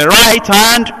on the right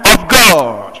hand of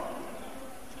God.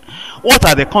 What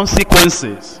are the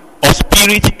consequences of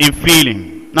spirit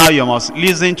infilling? Now you must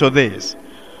listen to this.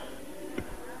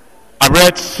 I've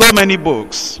read so many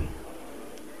books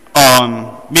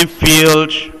on being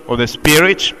filled with the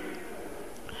Spirit,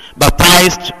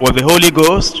 baptized with the Holy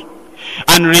Ghost,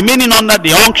 and remaining under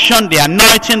the unction, the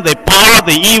anointing, the power,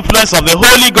 the influence of the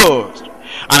Holy Ghost.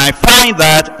 And I find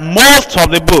that most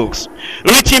of the books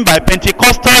written by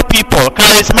Pentecostal people,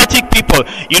 charismatic people,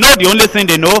 you know the only thing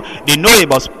they know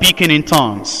about speaking in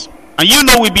tongues. And you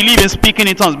know we believe in speaking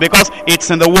in tongues because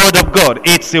it's in the Word of God.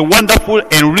 It's a wonderful,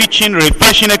 enriching,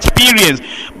 refreshing experience.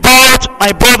 But my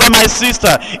brother, my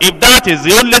sister, if that is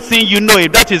the only thing you know,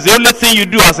 if that is the only thing you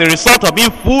do as a result of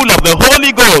being full of the Holy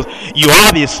Ghost, you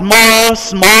have a small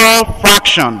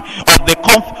fraction of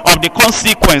the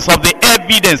consequence, of the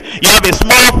evidence. You have a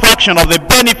small fraction of the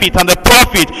benefit and the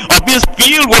profit of being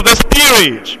filled with the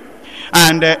Spirit.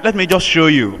 And let me just show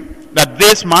you that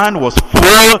this man was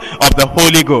full of the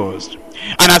Holy Ghost.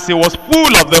 And as he was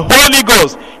full of the Holy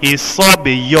Ghost, he saw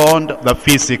beyond the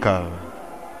physical.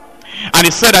 And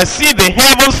he said, I see the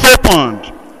heavens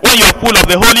opened. When you are full of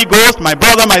the Holy Ghost, my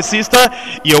brother, my sister,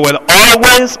 you will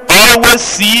always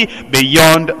see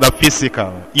beyond the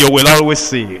physical. You will always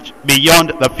see it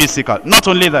beyond the physical. Not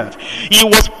only that, he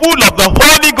was full of the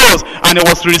Holy Ghost and he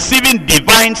was receiving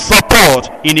divine support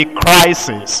in a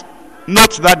crisis.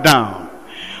 Note that down.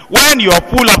 When you are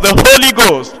full of the Holy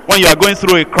Ghost, when you are going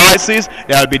through a crisis,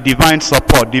 there will be divine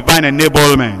support, divine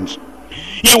enablement.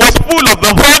 He was full of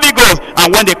the Holy Ghost,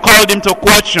 and when they called him to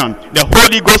question, the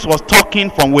Holy Ghost was talking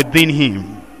from within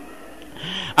him.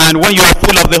 And when you are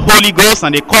full of the Holy Ghost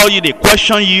and they call you, they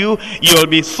question you, you'll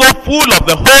be so full of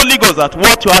the Holy Ghost that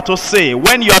what you are to say,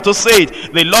 when you are to say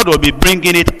it, the Lord will be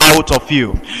bringing it out of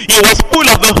you. He was full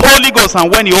of the Holy Ghost,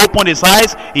 and when he opened his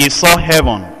eyes, he saw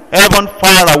heaven. Heaven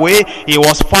far away. He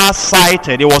was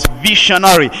far-sighted. He was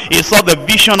visionary. He saw the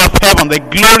vision of heaven, the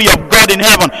glory of God in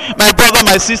heaven. My brother,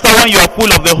 my sister, when you are full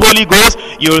of the Holy Ghost,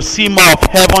 you will see more of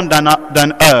heaven than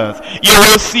earth. You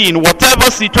will see in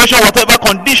whatever situation, whatever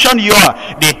condition you are,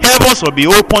 the heavens will be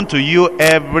open to you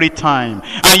every time.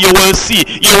 And you will see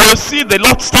the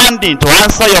Lord standing to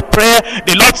answer your prayer,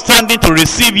 the Lord standing to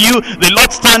receive you, the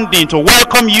Lord standing to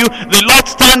welcome you, the Lord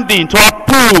standing to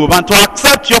approve and to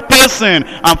accept your person.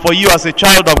 And for you as a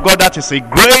child of God, that is a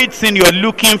great thing you are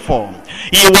looking for.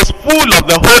 He was full of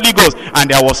the Holy Ghost, and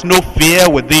there was no fear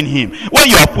within him. When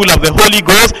you are full of the Holy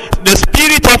Ghost, the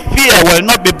spirit of fear will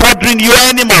not be bothering you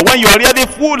anymore. When you are really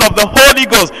full of the Holy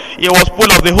Ghost, he was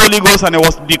full of the Holy Ghost, and he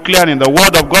was declaring the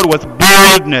word of God with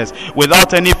boldness,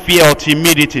 without any fear or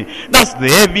timidity. That's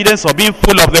the evidence of being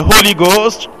full of the Holy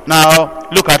Ghost. Now,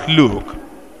 look at Luke.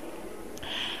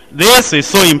 This is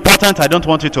so important, I don't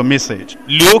want you to miss it.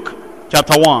 Luke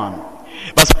chapter 1,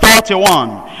 verse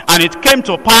 41. And it came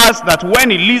to pass that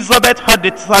when Elizabeth heard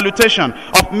the salutation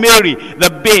of Mary,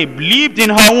 the babe lived in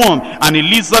her womb, and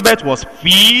Elizabeth was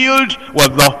filled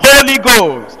with the Holy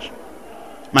Ghost.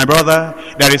 My brother,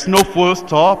 there is no full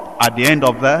stop at the end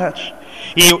of that.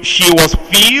 She was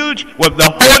filled with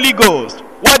the Holy Ghost.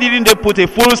 Why didn't they put a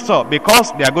full stop?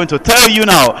 Because they are going to tell you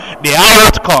now the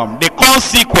outcome, the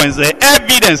consequence, the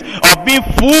evidence of being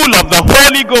full of the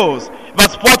Holy Ghost.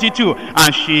 Verse 42,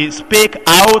 and she spake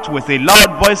out with a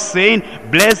loud voice, saying,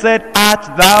 Blessed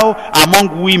art thou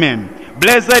among women.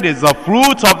 Blessed is the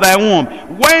fruit of thy womb.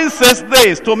 Whence says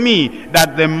this to me,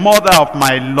 that the mother of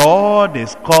my Lord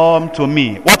is come to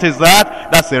me? What is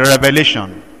that? That's a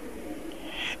revelation.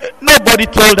 Nobody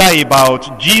told her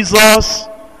about Jesus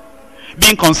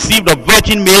being conceived of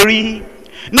Virgin Mary.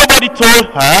 Nobody told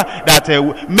her that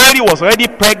Mary was already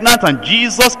pregnant and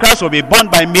Jesus Christ will be born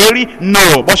by Mary.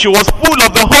 No, but she was full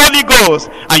of the Holy Ghost.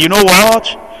 And you know what?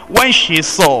 When she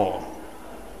saw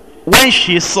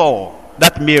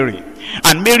that Mary,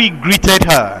 and Mary greeted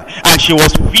her, and she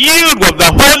was filled with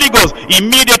the Holy Ghost,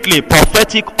 immediately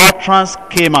prophetic utterance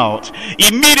came out.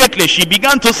 Immediately she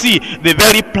began to see the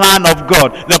very plan of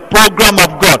God, the program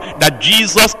of God, that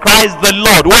Jesus Christ the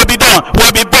Lord will be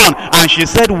born. And she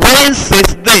said, Whence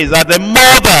is this, that the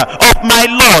mother of my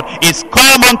Lord is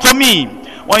come unto me?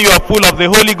 When you are full of the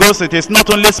Holy Ghost, it is not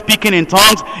only speaking in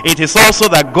tongues, it is also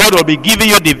that God will be giving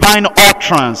you divine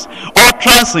utterance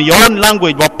in your own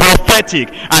language, but prophetic,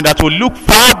 and that will look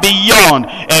far beyond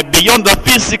the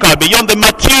physical, beyond the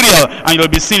material, and you'll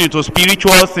be seen into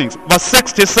spiritual things. Verse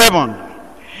 67,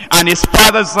 and his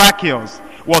father Zacchaeus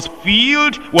was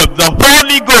filled with the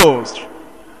Holy Ghost.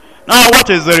 Now, what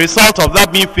is the result of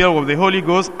that being filled with the Holy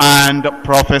Ghost? And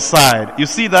prophesied. You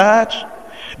see that?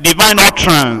 Divine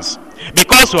utterance.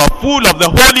 Because you are full of the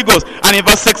Holy Ghost. And in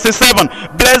verse 67,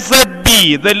 Blessed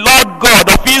be the Lord God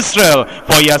of Israel,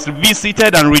 for he has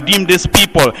visited and redeemed his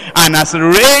people, and has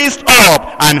raised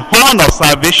up an horn of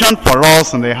salvation for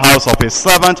us in the house of his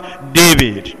servant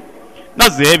David.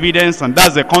 That's the evidence, and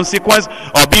that's the consequence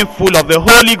of being full of the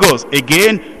Holy Ghost.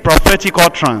 Again, prophetic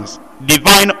utterance,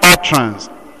 divine utterance.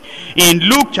 In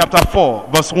Luke chapter 4,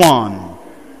 verse 1,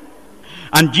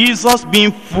 and Jesus,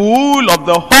 being full of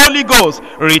the Holy Ghost,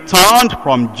 returned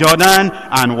from Jordan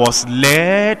and was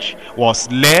led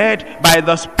by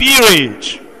the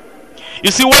Spirit.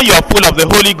 You see, when you are full of the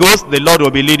Holy Ghost, the Lord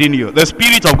will be leading you. The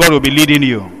Spirit of God will be leading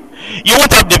you. You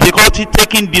won't have difficulty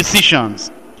taking decisions.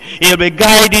 He'll be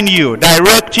guiding you,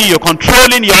 directing you,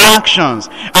 controlling your actions.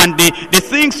 And the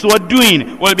things you are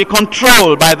doing will be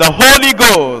controlled by the Holy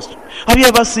Ghost. Have you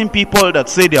ever seen people that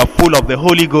say they are full of the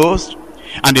Holy Ghost,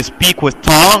 and they speak with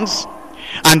tongues,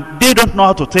 and they don't know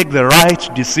how to take the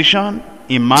right decision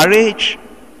in marriage,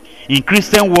 in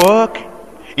Christian work,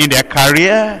 in their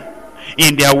career,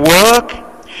 in their work,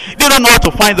 They don't know how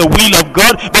to find the will of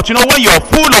God. But you know, when you're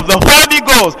full of the Holy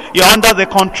Ghost, you're under the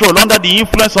control, under the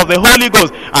influence of the Holy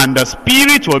Ghost, and the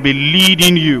Spirit will be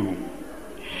leading you.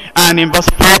 And in verse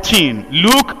 14,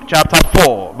 Luke chapter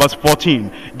 4, verse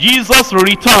 14, Jesus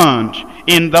returned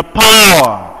in the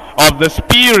power of the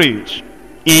Spirit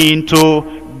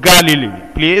into Galilee.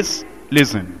 Please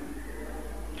listen.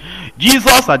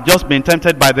 Jesus had just been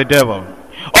tempted by the devil.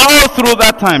 All through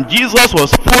that time, Jesus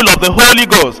was full of the Holy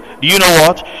Ghost. Do you know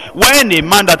what? When a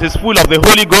man that is full of the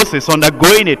Holy Ghost is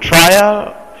undergoing a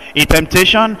trial, a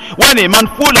temptation, when a man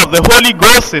full of the Holy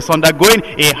Ghost is undergoing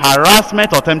a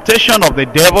harassment or temptation of the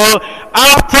devil,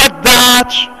 after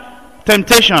that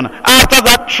temptation, after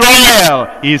that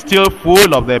trial, he is still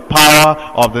full of the power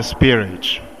of the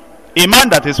Spirit. A man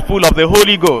that is full of the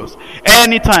Holy Ghost,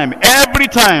 anytime, every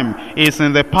time, is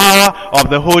in the power of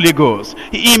the Holy Ghost.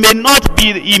 He may not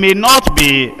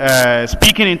be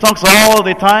speaking in tongues all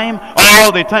the time,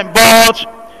 but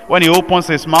when he opens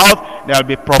his mouth, there will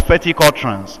be prophetic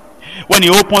utterance. When he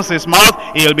opens his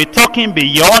mouth, he'll be talking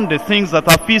beyond the things that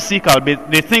are physical,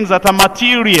 the things that are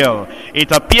material.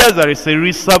 It appears there is a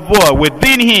reservoir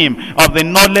within him of the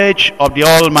knowledge of the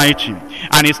Almighty.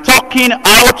 And he's talking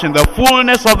out in the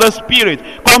fullness of the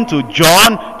Spirit. Come to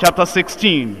John chapter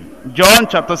 16. John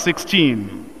chapter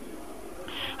 16.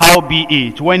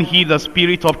 Howbeit, when he, the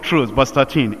Spirit of truth, verse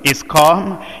 13, is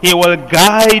come, he will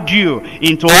guide you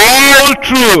into all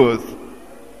truth.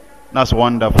 That's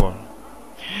wonderful.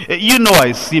 You know,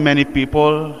 I see many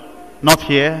people, not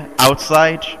here,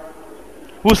 outside,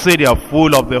 who say they are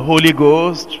full of the Holy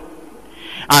Ghost,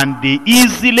 and they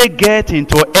easily get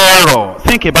into error.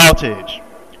 Think about it.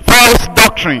 False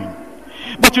doctrine.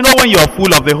 But you know, when you are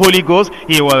full of the Holy Ghost,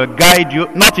 he will guide you,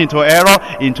 not into error,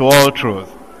 into all truth.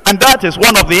 And that is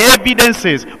one of the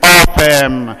evidences of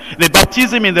the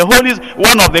baptism in the Holy Spirit.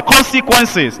 One of the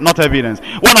consequences, not evidence,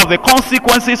 one of the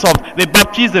consequences of the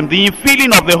baptism, the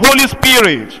infilling of the Holy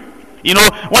Spirit. You know,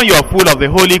 when you are full of the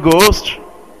Holy Ghost,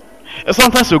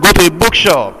 sometimes you go to a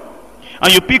bookshop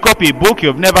and you pick up a book,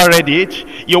 you've never read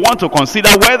it, you want to consider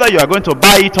whether you are going to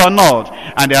buy it or not,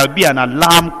 and there will be an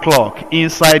alarm clock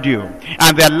inside you,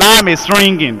 and the alarm is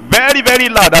ringing very, very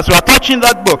loud as you are touching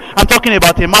that book. I'm talking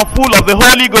about a man full of the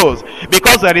Holy Ghost,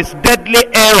 because there is deadly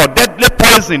error, deadly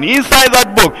poison inside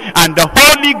that book, and the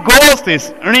Holy Ghost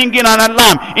is ringing an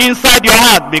alarm inside your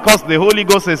heart, because the Holy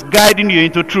Ghost is guiding you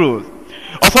into truth.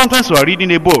 Or sometimes you are reading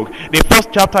a book. The first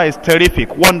chapter is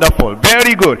terrific, wonderful,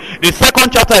 very good. The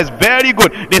second chapter is very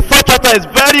good. The third chapter is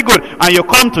very good. And you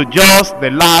come to just the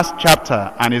last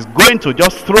chapter, and it's going to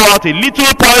just throw out a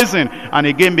little poison. And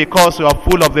again, because you are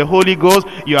full of the Holy Ghost,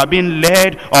 you are being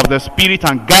led of the Spirit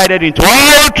and guided into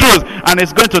all truth. And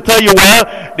it's going to tell you,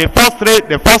 well, the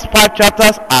first 5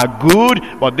 chapters are good,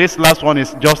 but this last one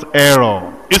is just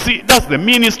error. You see, that's the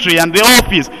ministry and the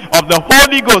office of the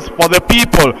Holy Ghost for the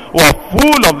people who are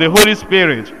full of the Holy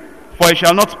Spirit. For he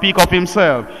shall not speak of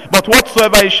himself, but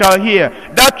whatsoever he shall hear,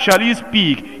 that shall he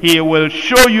speak. He will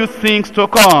show you things to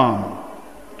come.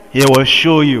 He will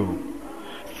show you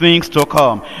things to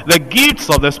come. The gifts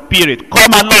of the Spirit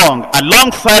come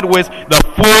alongside with the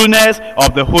fullness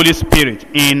of the Holy Spirit.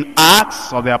 In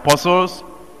Acts of the Apostles,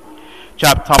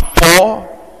 chapter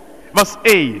 4, verse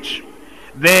 8.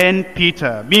 Then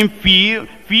Peter, being filled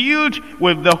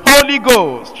with the Holy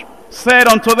Ghost, said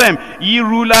unto them, ye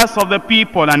rulers of the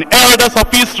people and elders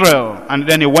of Israel. And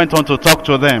then he went on to talk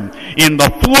to them in the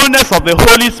fullness of the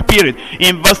Holy Spirit.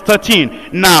 In verse 13,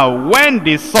 now when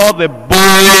they saw the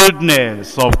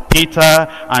boldness of Peter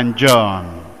and John.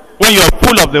 When you are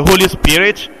full of the Holy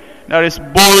Spirit, there is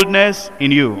boldness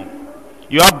in you.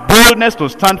 You have boldness to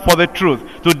stand for the truth,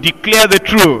 to declare the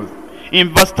truth.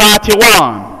 In verse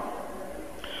 31,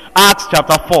 Acts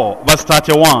chapter 4, verse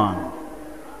 31.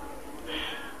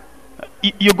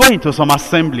 You go into some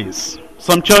assemblies,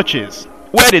 some churches,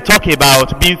 where they talk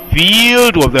about being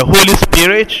filled with the Holy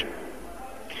Spirit,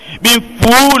 being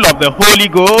full of the Holy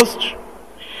Ghost.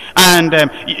 And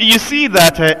you see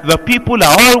that the people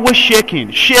are always shaking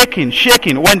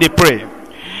when they pray.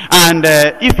 And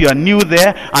if you are new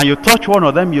there and you touch one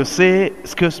of them, you say,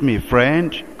 excuse me,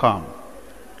 friend, come.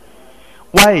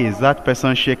 Why is that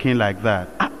person shaking like that?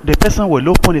 The person will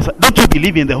open his... Don't you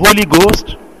believe in the Holy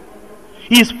Ghost?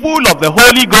 He is full of the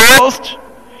Holy Ghost.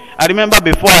 I remember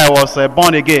before I was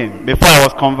born again, before I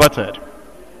was converted.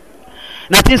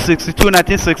 1962,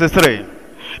 1963.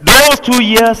 Those 2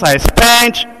 years I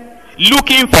spent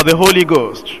looking for the Holy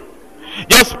Ghost.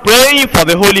 Just praying for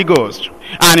the Holy Ghost.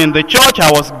 And in the church I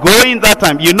was going that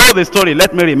time. You know the story.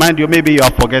 Let me remind you. Maybe you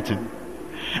are forgetting.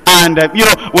 And we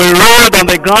rolled on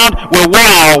the ground, we wore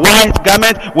our white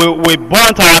garment, we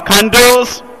burnt our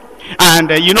candles, And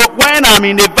you know, when I'm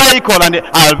in a vehicle, and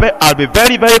I'll be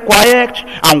very, very quiet,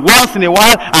 and once in a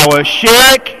while I will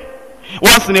shake.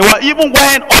 Once in a while, even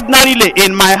when ordinarily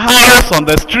in my house, on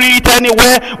the street,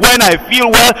 anywhere, when I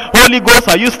feel, well, Holy Ghost,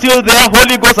 are you still there?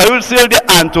 Holy Ghost, are you still there?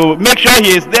 And to make sure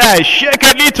he is there, I shake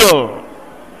a little.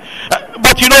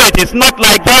 But you know, it is not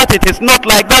like that. It is not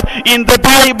like that in the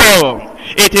Bible.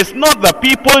 It is not the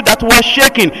people that were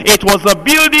shaking. It was the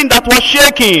building that was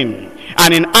shaking.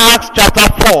 And in Acts chapter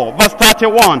 4, verse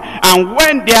 31, and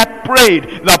when they had prayed,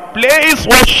 the place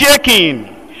was shaking.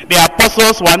 The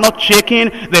apostles were not shaking,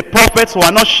 the prophets were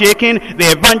not shaking,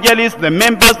 the evangelists, the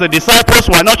members, the disciples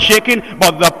were not shaking,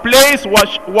 but the place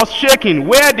was shaking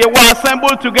where they were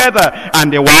assembled together,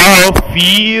 and they were all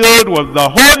filled with the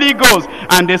Holy Ghost,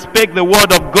 and they spake the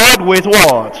word of God with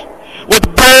what? With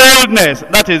boldness.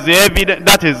 That is the evidence,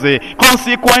 that is the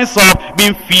consequence of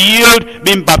being filled,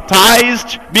 being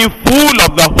baptized, being full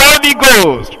of the Holy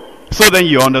Ghost. So then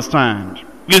you understand.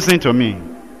 Listen to me.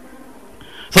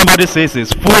 Somebody says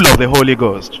he's full of the Holy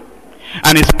Ghost,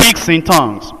 and he speaks in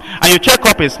tongues, and you check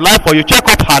up his life, or you check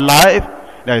up her life,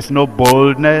 there is no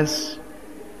boldness,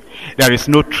 there is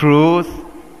no truth.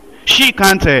 She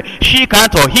can't or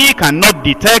he cannot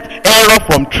detect error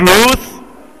from truth,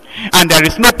 and there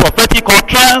is no prophetic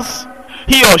utterance.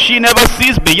 He or she never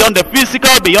sees beyond the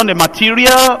physical, beyond the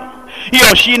material. He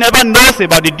or she never knows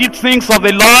about the deep things of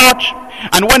the Lord.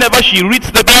 And whenever she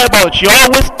reads the Bible, she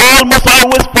almost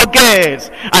always forgets.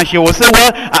 And she will say,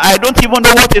 well, I don't even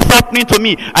know what is happening to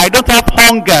me. I don't have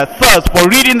hunger, thirst for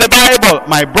reading the Bible.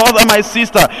 My brother, my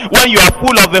sister, when you are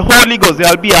full of the Holy Ghost,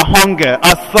 there will be a hunger,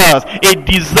 a thirst, a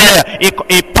desire,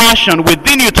 a passion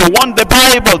within you to want the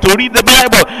Bible, to read the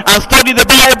Bible and study the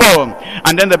Bible.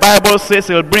 And then the Bible says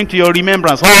it will bring to your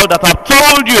remembrance all that I've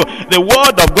told you. The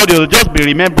word of God, you'll just be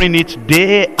remembering it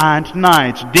day and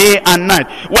night, day and night.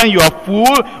 When you are full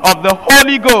of the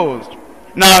Holy Ghost.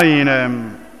 Now in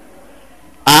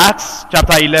Acts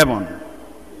chapter 11,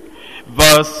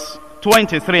 verse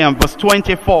 23 and verse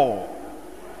 24.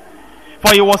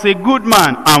 For he was a good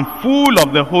man and full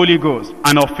of the Holy Ghost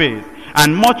and of faith.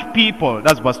 And much people,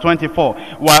 that's verse 24,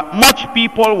 much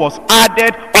people was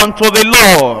added unto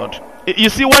the Lord. You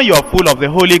see, when you are full of the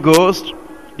Holy Ghost,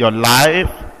 your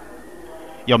life,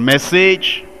 your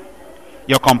message,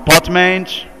 your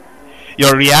comportment,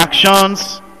 your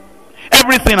reactions,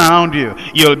 everything around you,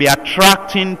 you'll be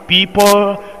attracting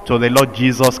people to the Lord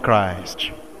Jesus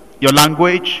Christ. Your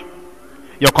language,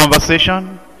 your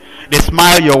conversation, the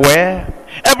smile you wear,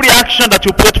 every action that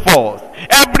you put forth,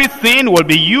 everything will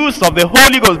be used of the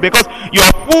Holy Ghost, because you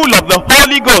are full of the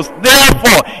Holy Ghost.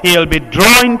 Therefore, he'll be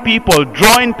drawing people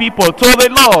to the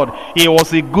Lord. He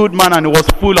was a good man, and he was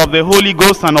full of the Holy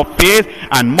Ghost and of faith,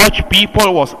 and much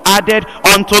people was added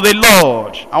unto the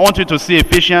Lord. I want you to see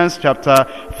Ephesians chapter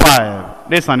 5.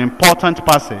 This is an important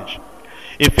passage.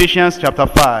 Ephesians chapter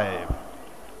 5.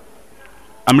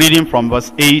 I'm reading from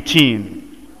verse 18.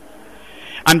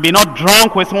 And be not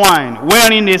drunk with wine,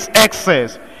 wherein is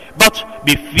excess, but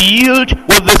be filled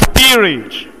with the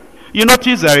Spirit. You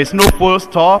notice there is no full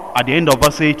stop at the end of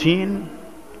verse 18.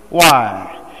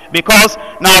 Why? Because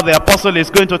now the apostle is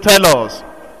going to tell us,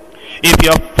 if you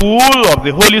are full of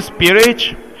the Holy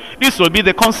Spirit, this will be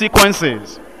the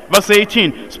consequences. Verse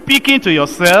 18, speaking to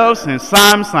yourselves in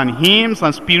psalms and hymns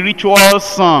and spiritual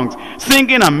songs,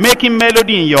 singing and making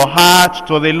melody in your heart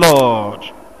to the Lord.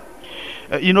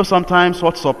 You know, sometimes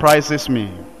what surprises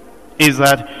me is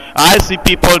that I see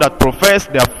people that profess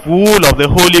they are full of the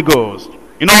Holy Ghost.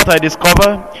 You know what I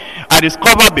discover? I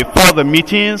discover before the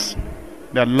meetings,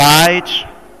 they're light,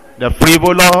 they're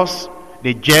frivolous,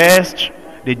 they jest,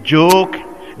 they joke,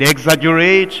 they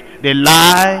exaggerate, they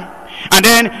lie. And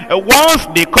then once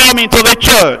they come into the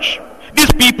church,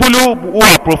 these people who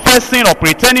are professing or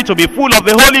pretending to be full of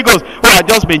the Holy Ghost, who have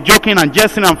just been joking and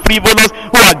jesting and frivolous,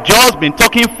 who have just been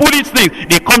talking foolish things,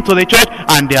 they come to the church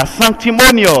and they are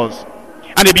sanctimonious.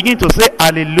 And they begin to say,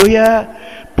 hallelujah,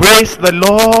 praise the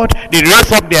Lord. They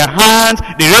raise up their hands,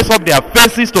 they raise up their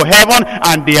faces to heaven,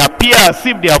 and they appear as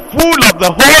if they are full of the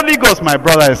Holy Ghost. My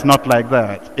brother, it's not like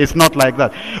that. It's not like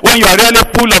that. When you are really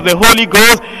full of the Holy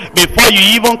Ghost, before you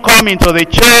even come into the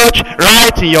church,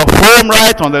 right in your home,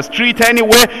 right on the street,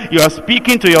 anywhere, you are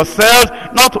speaking to yourselves,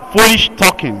 not foolish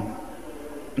talking,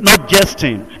 not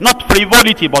jesting, not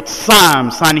frivolity, but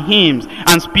psalms and hymns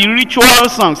and spiritual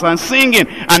songs and singing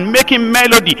and making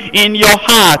melody in your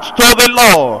heart to the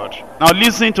Lord. Now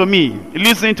listen to me,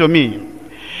 listen to me.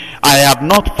 I have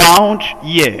not found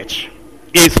yet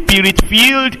a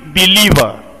spirit-filled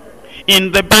believer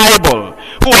in the Bible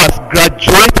who has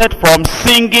graduated from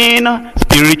singing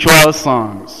spiritual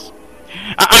songs.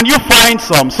 And you find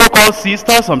some so-called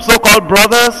sisters, some so-called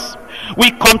brothers,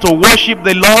 we come to worship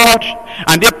the Lord,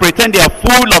 and they pretend they are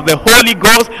full of the Holy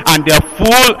Ghost, and they are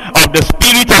full of the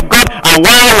Spirit of God. And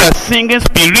while we're singing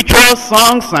spiritual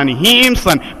songs and hymns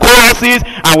and choruses,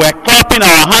 and we're clapping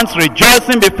our hands,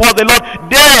 rejoicing before the Lord,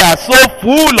 they are so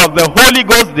full of the Holy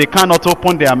Ghost, they cannot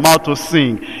open their mouth to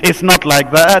sing. It's not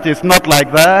like that. It's not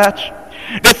like that.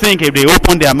 They think if they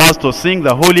open their mouths to sing,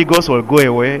 the Holy Ghost will go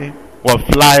away, will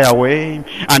fly away,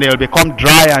 and they will become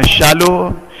dry and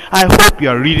shallow. I hope you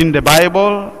are reading the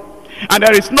Bible. And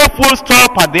there is no full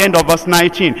stop at the end of verse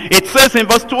 19. It says in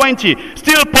verse 20,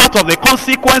 still part of the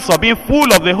consequence of being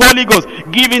full of the Holy Ghost,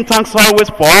 giving thanks always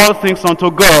for all things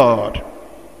unto God.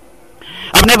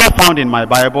 I've never found in my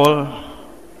Bible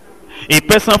a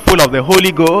person full of the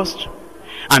Holy Ghost,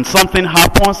 and something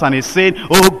happens and he said,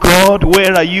 oh God,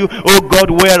 where are you? Oh God,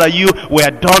 where are you? We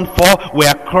are done for, we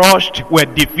are crushed, we are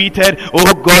defeated.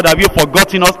 Oh God, have you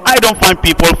forgotten us? I don't find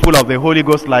people full of the Holy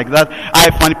Ghost like that.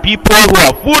 I find people who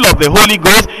are full of the Holy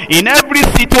Ghost in every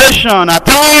situation, at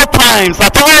all times,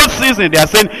 at all seasons. They are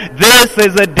saying, this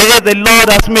is the day the Lord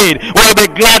has made. We'll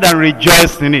be glad and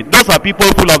rejoice in it. Those are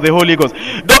people full of the Holy Ghost.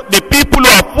 The people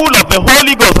who are full of the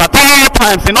Holy Ghost at all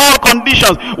times, in all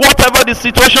conditions, whatever the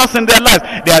situations in their lives,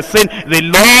 they are saying, the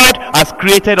Lord has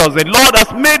created us, the Lord has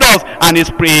made us, and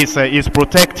is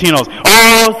protecting us.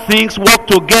 All things work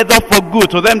together for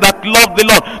good to them that love the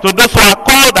Lord, to those who are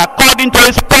called according to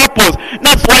his purpose.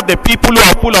 That's what the people who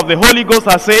are full of the Holy Ghost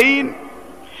are saying.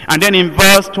 And then in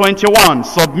verse 21,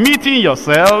 submitting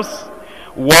yourselves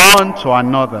one to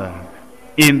another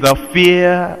in the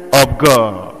fear of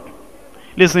God.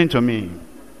 Listen to me.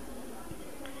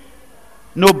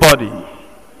 Nobody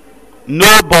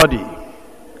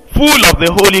full of the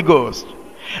Holy Ghost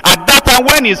at that time,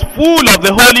 when he's full of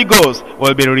the Holy Ghost,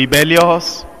 will be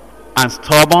rebellious and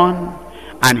stubborn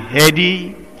and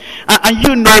heady. And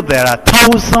you know there are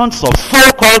thousands of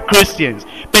so-called Christians,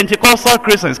 Pentecostal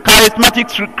Christians, charismatic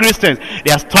Christians.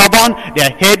 They are stubborn, they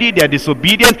are heady, they are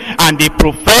disobedient, and they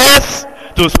profess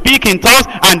to speak in tongues,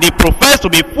 and they profess to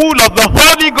be full of the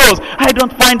Holy Ghost. I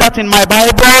don't find that in my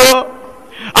Bible.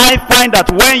 I find that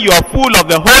when you are full of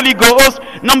the Holy Ghost,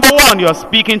 number one, you are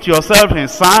speaking to yourself in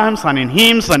psalms and in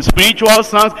hymns and spiritual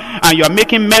songs, and you are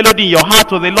making melody in your heart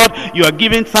to the Lord. You are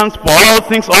giving thanks for all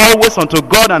things always unto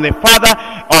God and the Father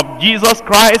of Jesus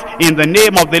Christ in the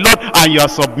name of the Lord, and you are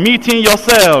submitting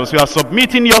yourselves. You are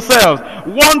submitting yourselves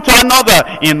one to another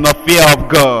in the fear of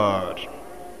God.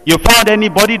 You found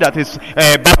anybody that is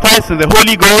baptized in the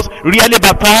Holy Ghost, really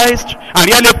baptized and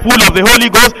really full of the Holy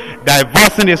Ghost,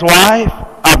 divorcing his wife?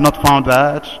 I've not found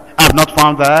that. I've not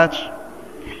found that.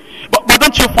 But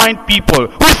don't you find people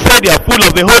who say they are full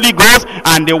of the Holy Ghost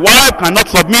and the wife cannot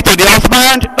submit to the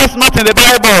husband? That's not in the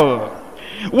Bible.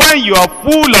 When you are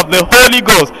full of the Holy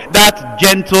Ghost, that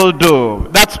gentle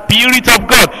dove, that Spirit of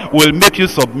God will make you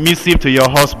submissive to your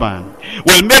husband,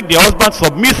 will make the husband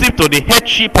submissive to the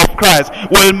headship of Christ,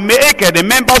 will make the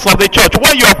members of the church,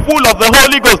 when you are full of the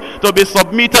Holy Ghost, to be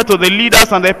submitted to the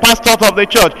leaders and the pastors of the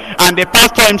church. And the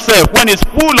pastor himself, when he's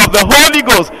full of the Holy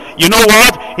Ghost, you know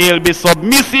what? He'll be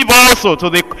submissive also to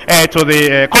the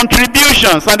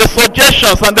contributions and the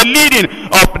suggestions and the leading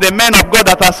of the men of God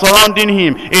that are surrounding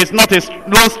him. He's not a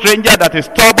lone stranger that is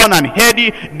stubborn and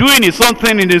heady, doing his own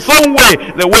thing in his own way,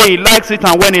 the way he likes it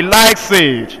and when he likes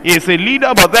it. He's a leader,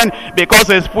 but then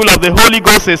because he's full of the Holy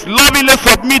Ghost, he's lovingly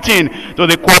submitting to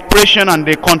the cooperation and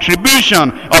the contribution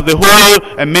of the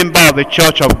whole member of the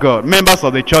church of God, members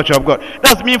of the church of God.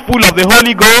 That's being full of the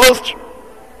Holy Ghost.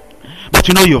 But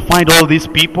you know, you find all these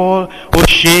people who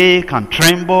shake and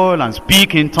tremble and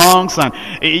speak in tongues and,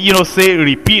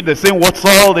 repeat the same words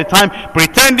all the time,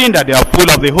 pretending that they are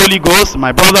full of the Holy Ghost.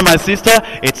 My brother, my sister,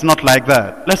 it's not like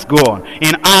that. Let's go on.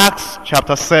 In Acts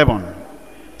chapter 7,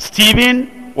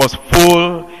 Stephen was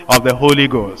full of the Holy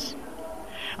Ghost.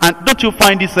 And don't you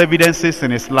find these evidences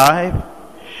in his life?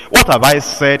 What have I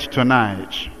said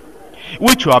tonight,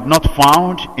 which you have not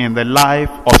found in the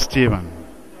life of Stephen?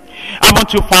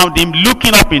 Haven't you found him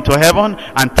looking up into heaven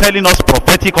and telling us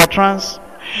prophetic utterance?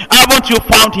 Haven't you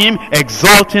found him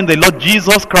exalting the Lord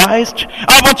Jesus Christ?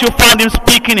 Haven't you found him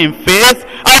speaking in faith?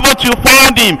 Haven't you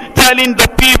found him telling the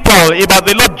people about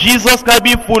the Lord Jesus Christ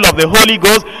being full of the Holy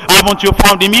Ghost? Haven't you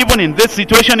found him even in this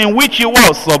situation in which he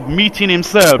was submitting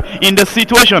himself in the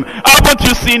situation? Haven't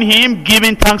you seen him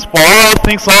giving thanks for all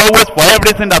things always, for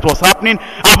everything that was happening?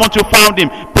 Haven't you found him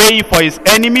praying for his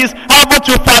enemies? Haven't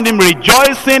you found him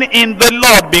rejoicing in the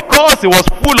Lord because he was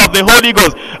full of the Holy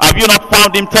Ghost? Have you not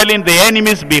found him telling the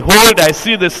enemies, behold, I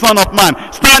see the Son of Man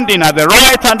standing at the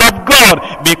right hand of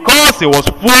God, because he was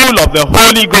full of the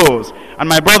Holy Ghost? And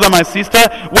my brother, my sister,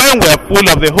 when we are full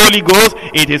of the Holy Ghost,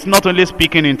 it is not only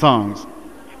speaking in tongues.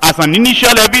 As an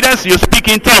initial evidence, you speak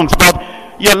in tongues, but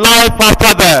your life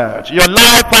after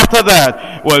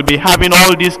that will be having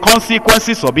all these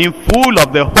consequences of being full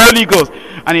of the Holy Ghost.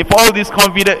 And if all these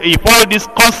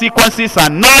consequences are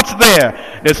not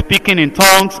there, the speaking in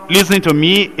tongues, listen to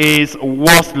me, is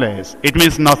worthless. It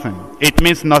means nothing. It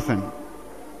means nothing.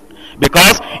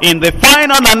 Because in the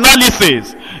final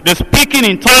analysis, the speaking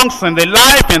in tongues and the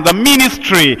life and the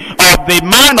ministry of the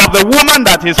man, of the woman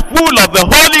that is full of the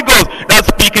Holy Ghost, that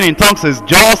speaking in tongues is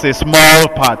just a small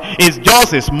part. It's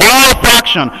just a small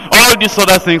fraction. All these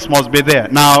other things must be there.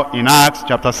 Now, in Acts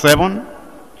chapter 7,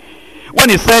 when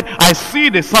he said, I see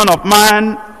the Son of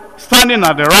Man standing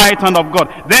at the right hand of God,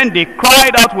 then they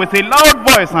cried out with a loud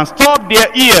voice and stopped their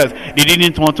ears. They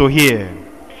didn't want to hear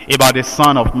about the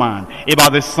Son of Man,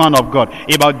 about the Son of God,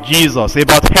 about Jesus,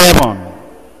 about heaven.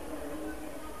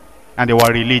 And they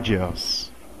were religious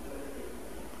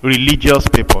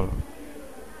people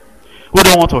who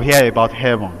don't want to hear about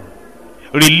heaven.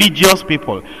 Religious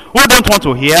people who don't want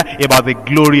to hear about the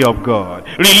glory of God.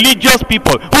 Religious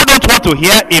people who don't want to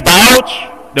hear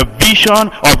about the vision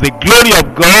of the glory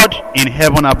of God in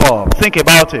heaven above. Think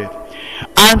about it.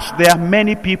 And there are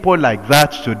many people like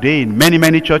that today in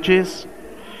many churches.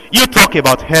 You talk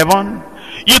about heaven,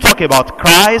 you talk about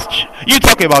Christ, you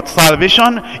talk about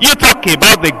salvation, you talk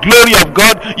about the glory of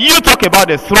God, you talk about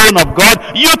the throne of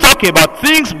God, you talk about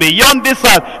things beyond this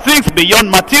earth, things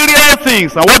beyond material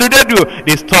things. And what do?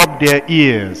 They stop their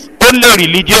ears. Only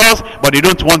religious, but they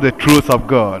don't want the truth of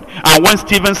God. And when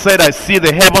Stephen said, I see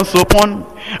the heavens open,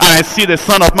 and I see the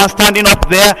Son of Man standing up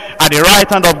there at the right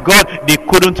hand of God, they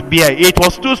couldn't bear it. It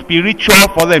was too spiritual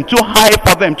for them, too high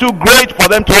for them, too great for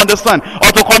them to understand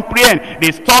or to comprehend.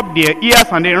 They stopped their ears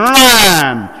and they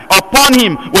ran upon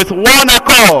him with one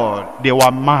accord. They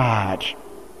were mad,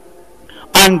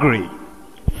 angry,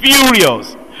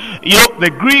 furious. You know, the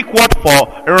Greek word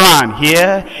for ran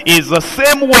here is the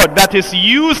same word that is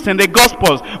used in the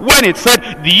Gospels when it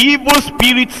said the evil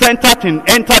spirit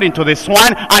entered into the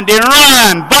swine and they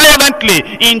ran violently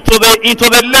into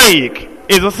the lake.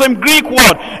 It's the same Greek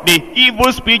word. The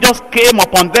evil spirit just came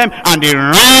upon them and they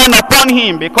ran upon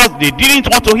him because they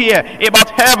didn't want to hear about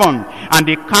heaven, and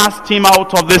they cast him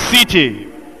out of the city.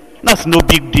 That's no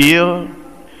big deal.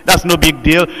 That's no big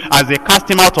deal. As they cast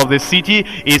him out of the city,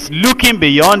 he's looking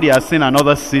beyond. They are seeing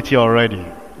another city already.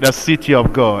 The city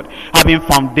of God, having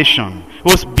foundation,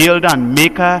 whose builder and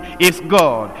maker is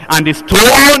God. And they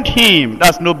stoned him.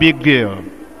 That's no big deal.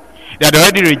 They had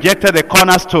already rejected the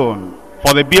cornerstone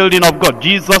for the building of God,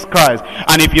 Jesus Christ.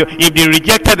 And if they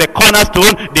rejected the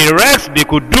cornerstone, the rest they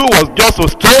could do was just to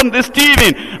stone this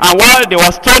Stephen. And while they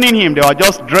were stoning him, they were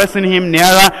just dressing him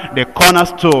nearer the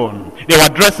cornerstone. They were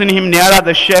dressing him nearer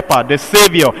the shepherd, the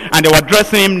Savior. And they were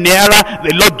dressing him nearer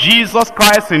the Lord Jesus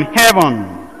Christ in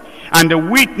heaven. And the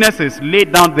witnesses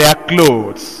laid down their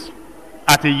clothes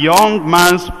at a young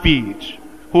man's feet,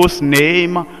 whose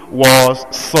name was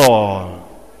Saul.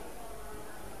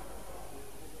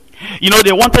 You know,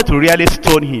 they wanted to really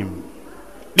stone him.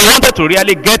 They wanted to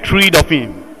really get rid of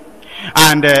him.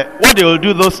 And what they will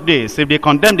do those days, if they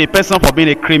condemn the person for being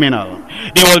a criminal,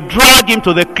 they will drag him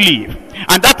to the cliff.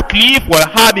 And that cliff will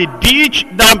have a ditch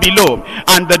down below.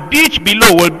 And the ditch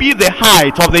below will be the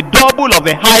height of the double of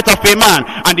the height of a man.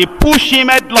 And they push him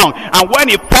headlong. And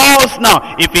when he falls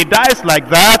now, if he dies like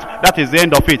that, that is the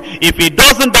end of it. If he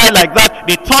doesn't die like that,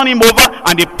 they turn him over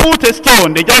and they put a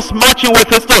stone. They just match him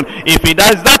with a stone. If he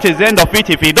dies, that is the end of it.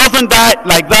 If he doesn't die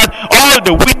like that, all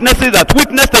the witnesses that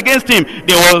witnessed against him,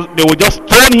 they will just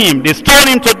stone him. They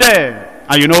stone him to death.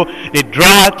 And you know, they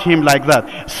dragged him like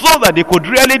that so that they could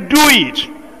really do it.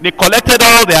 They collected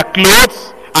all their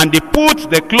clothes and they put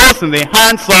the clothes in the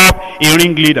hands of a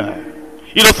ringleader.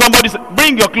 You know, somebody said,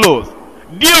 bring your clothes,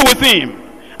 deal with him.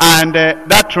 And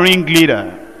that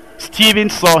ringleader, Stephen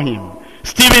saw him.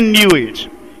 Stephen knew it.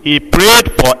 He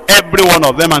prayed for every one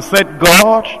of them and said,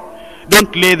 God,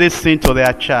 don't lay this sin to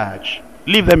their charge.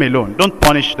 Leave them alone. Don't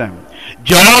punish them.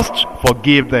 Just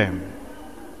forgive them.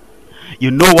 You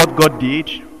know what God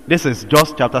did? This is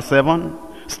just chapter 7.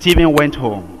 Stephen went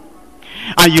home.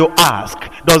 And you ask,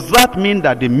 does that mean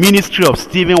that the ministry of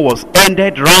Stephen was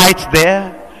ended right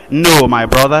there? No, my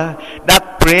brother.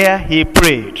 That prayer he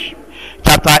prayed.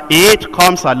 Chapter 8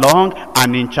 comes along,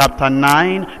 and in chapter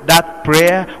 9, that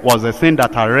prayer was the thing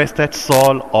that arrested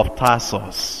Saul of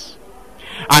Tarsus.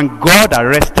 And God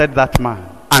arrested that man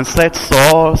and said,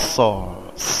 Saul,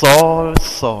 Saul, Saul,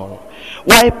 Saul,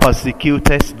 why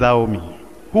persecutest thou me?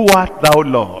 Who art thou,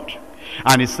 Lord?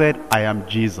 And he said, I am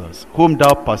Jesus, whom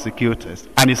thou persecutest.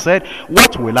 And he said,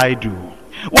 what will I do?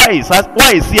 Why is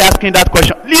he asking that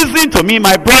question? Listen to me,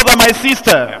 my brother, my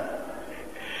sister.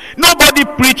 Nobody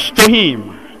preached to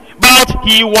him, but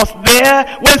he was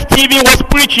there when Stephen was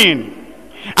preaching.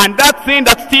 And that thing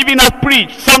that Stephen had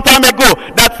preached some time ago,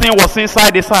 that thing was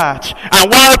inside his heart. And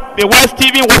while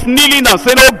Stephen was kneeling down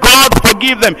saying, oh God,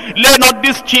 forgive them, lay not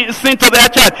this sin to their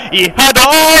child, he had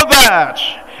all that.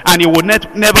 And he would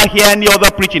never hear any other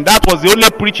preaching. That was the only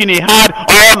preaching he had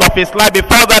all of his life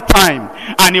before that time.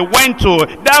 And he went to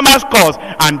Damascus,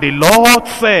 and the Lord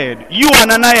said, you,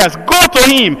 Ananias, go to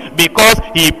him, because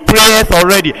he prayeth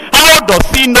already. How does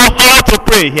he know how to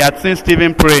pray? He had seen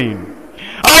Stephen praying.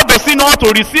 How does he know how to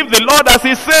receive the Lord as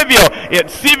his Savior?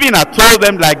 Stephen had told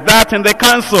them like that in the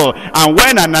council. And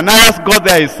when Ananias got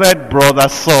there, he said, Brother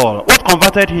Saul. What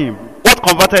converted him? What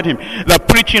converted him? The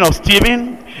preaching of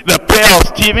Stephen, the prayer of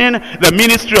Stephen, the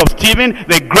ministry of Stephen,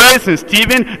 the grace in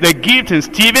Stephen, the gift in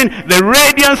Stephen, the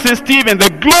radiance in Stephen, the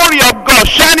glory of God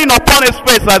shining upon his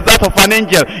face as that of an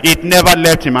angel. It never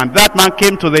left him. And that man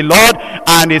came to the Lord,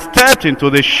 and he stepped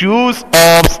into the shoes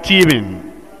of Stephen.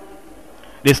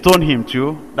 They stoned him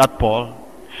too, that Paul.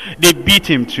 They beat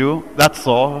him too, that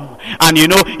Saul. And you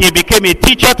know, he became a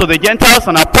teacher to the Gentiles,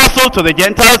 an apostle to the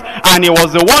Gentiles, and he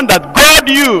was the one that God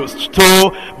used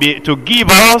to give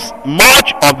us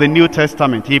much of the New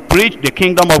Testament. He preached the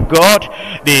kingdom of God,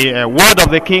 the word of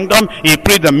the kingdom. He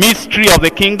preached the mystery of the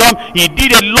kingdom. He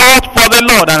did a lot for the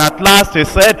Lord, and at last he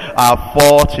said, I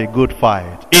fought a good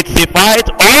fight. It's a fight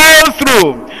all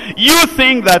through. You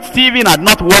think that Stephen had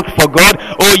not worked for God?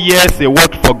 Oh yes, he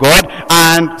worked for God.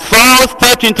 And Saul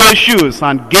stepped into his shoes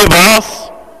and gave us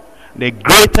the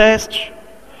greatest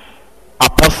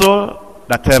apostle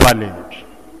that ever lived.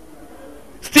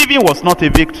 Stephen was not a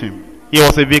victim. He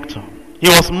was a victor. He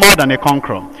was more than a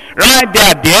conqueror. Right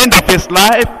there at the end of his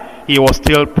life, he was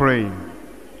still praying.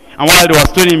 And while he was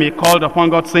stoning him, he called upon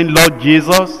God saying, Lord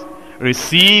Jesus,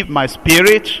 receive my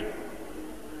spirit.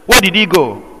 Where did he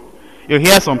go? You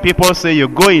hear some people say you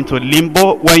go into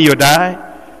limbo when you die.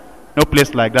 No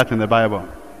place like that in the Bible.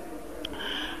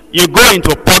 You go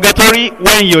into purgatory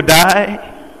when you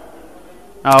die.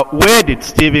 Now, where did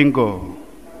Stephen go?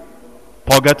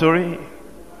 Purgatory?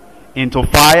 Into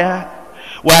fire?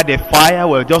 Where the fire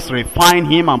will just refine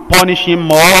him and punish him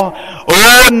more?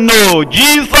 Oh no!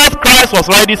 Jesus Christ was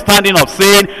already standing up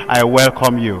saying, I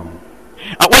welcome you.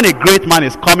 And when a great man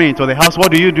is coming into the house,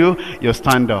 what do? You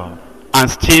stand up. And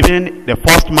Stephen, the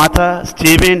first martyr,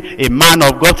 Stephen, a man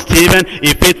of God, Stephen,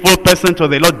 a faithful person to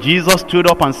the Lord, Jesus stood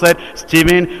up and said,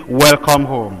 Stephen, welcome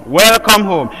home. Welcome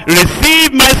home.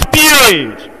 Receive my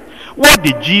spirit. What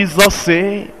did Jesus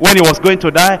say when he was going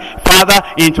to die? Father,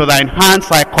 into thine hands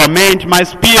I commend my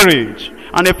spirit.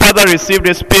 And the Father received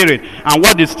the spirit. And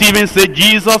what did Stephen say?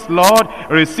 Jesus, Lord,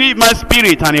 receive my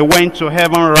spirit. And he went to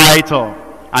heaven right up.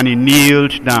 And he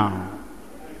kneeled down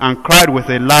and cried with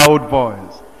a loud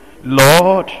voice,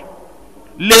 Lord,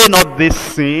 lay not this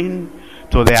sin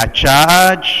to their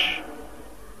charge.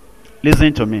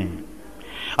 Listen to me.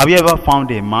 Have you ever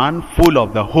found a man full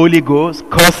of the Holy Ghost,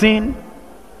 cursing,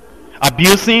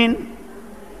 abusing,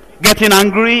 getting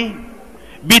angry,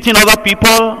 beating other people,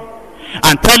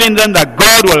 and telling them that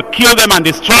God will kill them and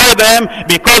destroy them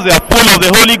because they are full of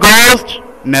the Holy Ghost?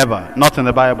 Never. Not in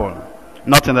the Bible.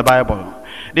 Not in the Bible.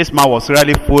 This man was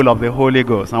really full of the Holy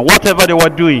Ghost. And whatever they were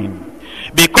doing,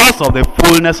 because of the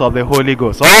fullness of the Holy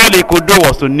Ghost, all he could do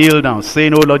was to kneel down,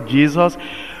 saying, Oh Lord Jesus,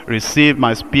 receive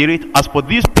my spirit. As for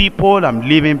these people I'm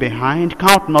leaving behind,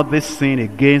 count not this sin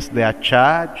against their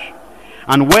charge.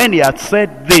 And when he had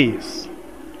said this,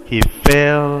 he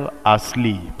fell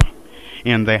asleep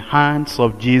in the hands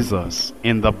of Jesus,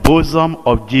 in the bosom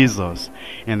of Jesus,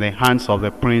 in the hands of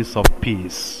the Prince of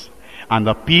Peace. And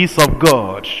the peace of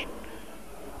God,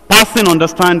 passing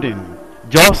understanding,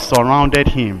 just surrounded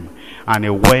him, and he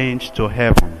went to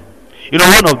heaven. You know,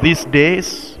 one of these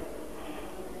days,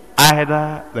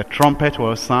 either the trumpet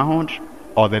will sound,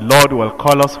 or the Lord will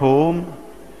call us home.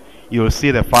 You'll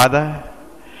see the Father.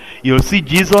 You'll see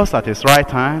Jesus at his right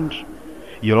hand.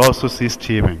 You'll also see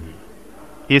Stephen.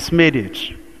 He's made it.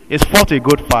 He's fought a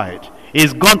good fight.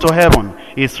 He's gone to heaven.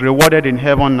 He's rewarded in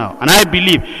heaven now. And I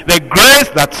believe the grace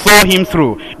that saw him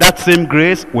through, that same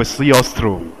grace will see us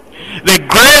through. The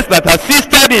grace that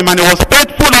assisted him and he was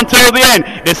faithful until the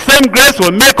end, the same grace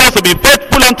will make us to be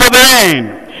faithful until the end.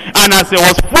 And as he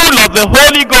was full of the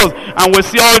Holy Ghost, and we'll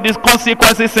see all these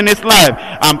consequences in his life,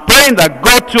 I'm praying that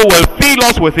God too will fill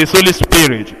us with his Holy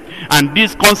Spirit. And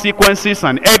these consequences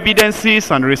and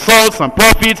evidences and results and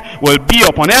profits will be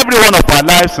upon every one of our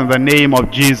lives in the name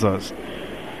of Jesus.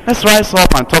 Let's rise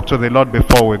up and talk to the Lord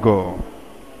before we go.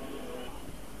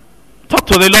 Talk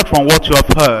to the Lord from what you have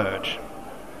heard.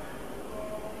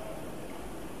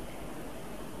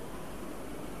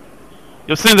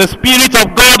 You've seen the Spirit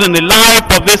of God in the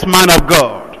life of this man of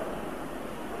God.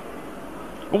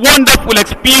 Wonderful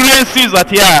experiences that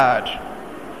he had.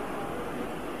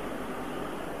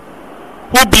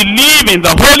 Who believe in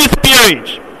the Holy Spirit.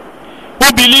 Who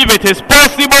believe it is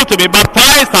possible to be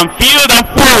baptized and filled and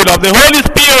full of the Holy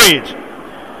Spirit.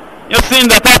 You've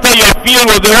seen that after you are filled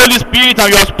with the Holy Spirit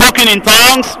and you are spoken in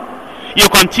tongues, you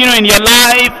continue in your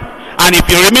life, and if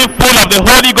you remain full of the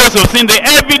Holy Ghost, you've seen the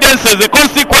evidences, the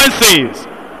consequences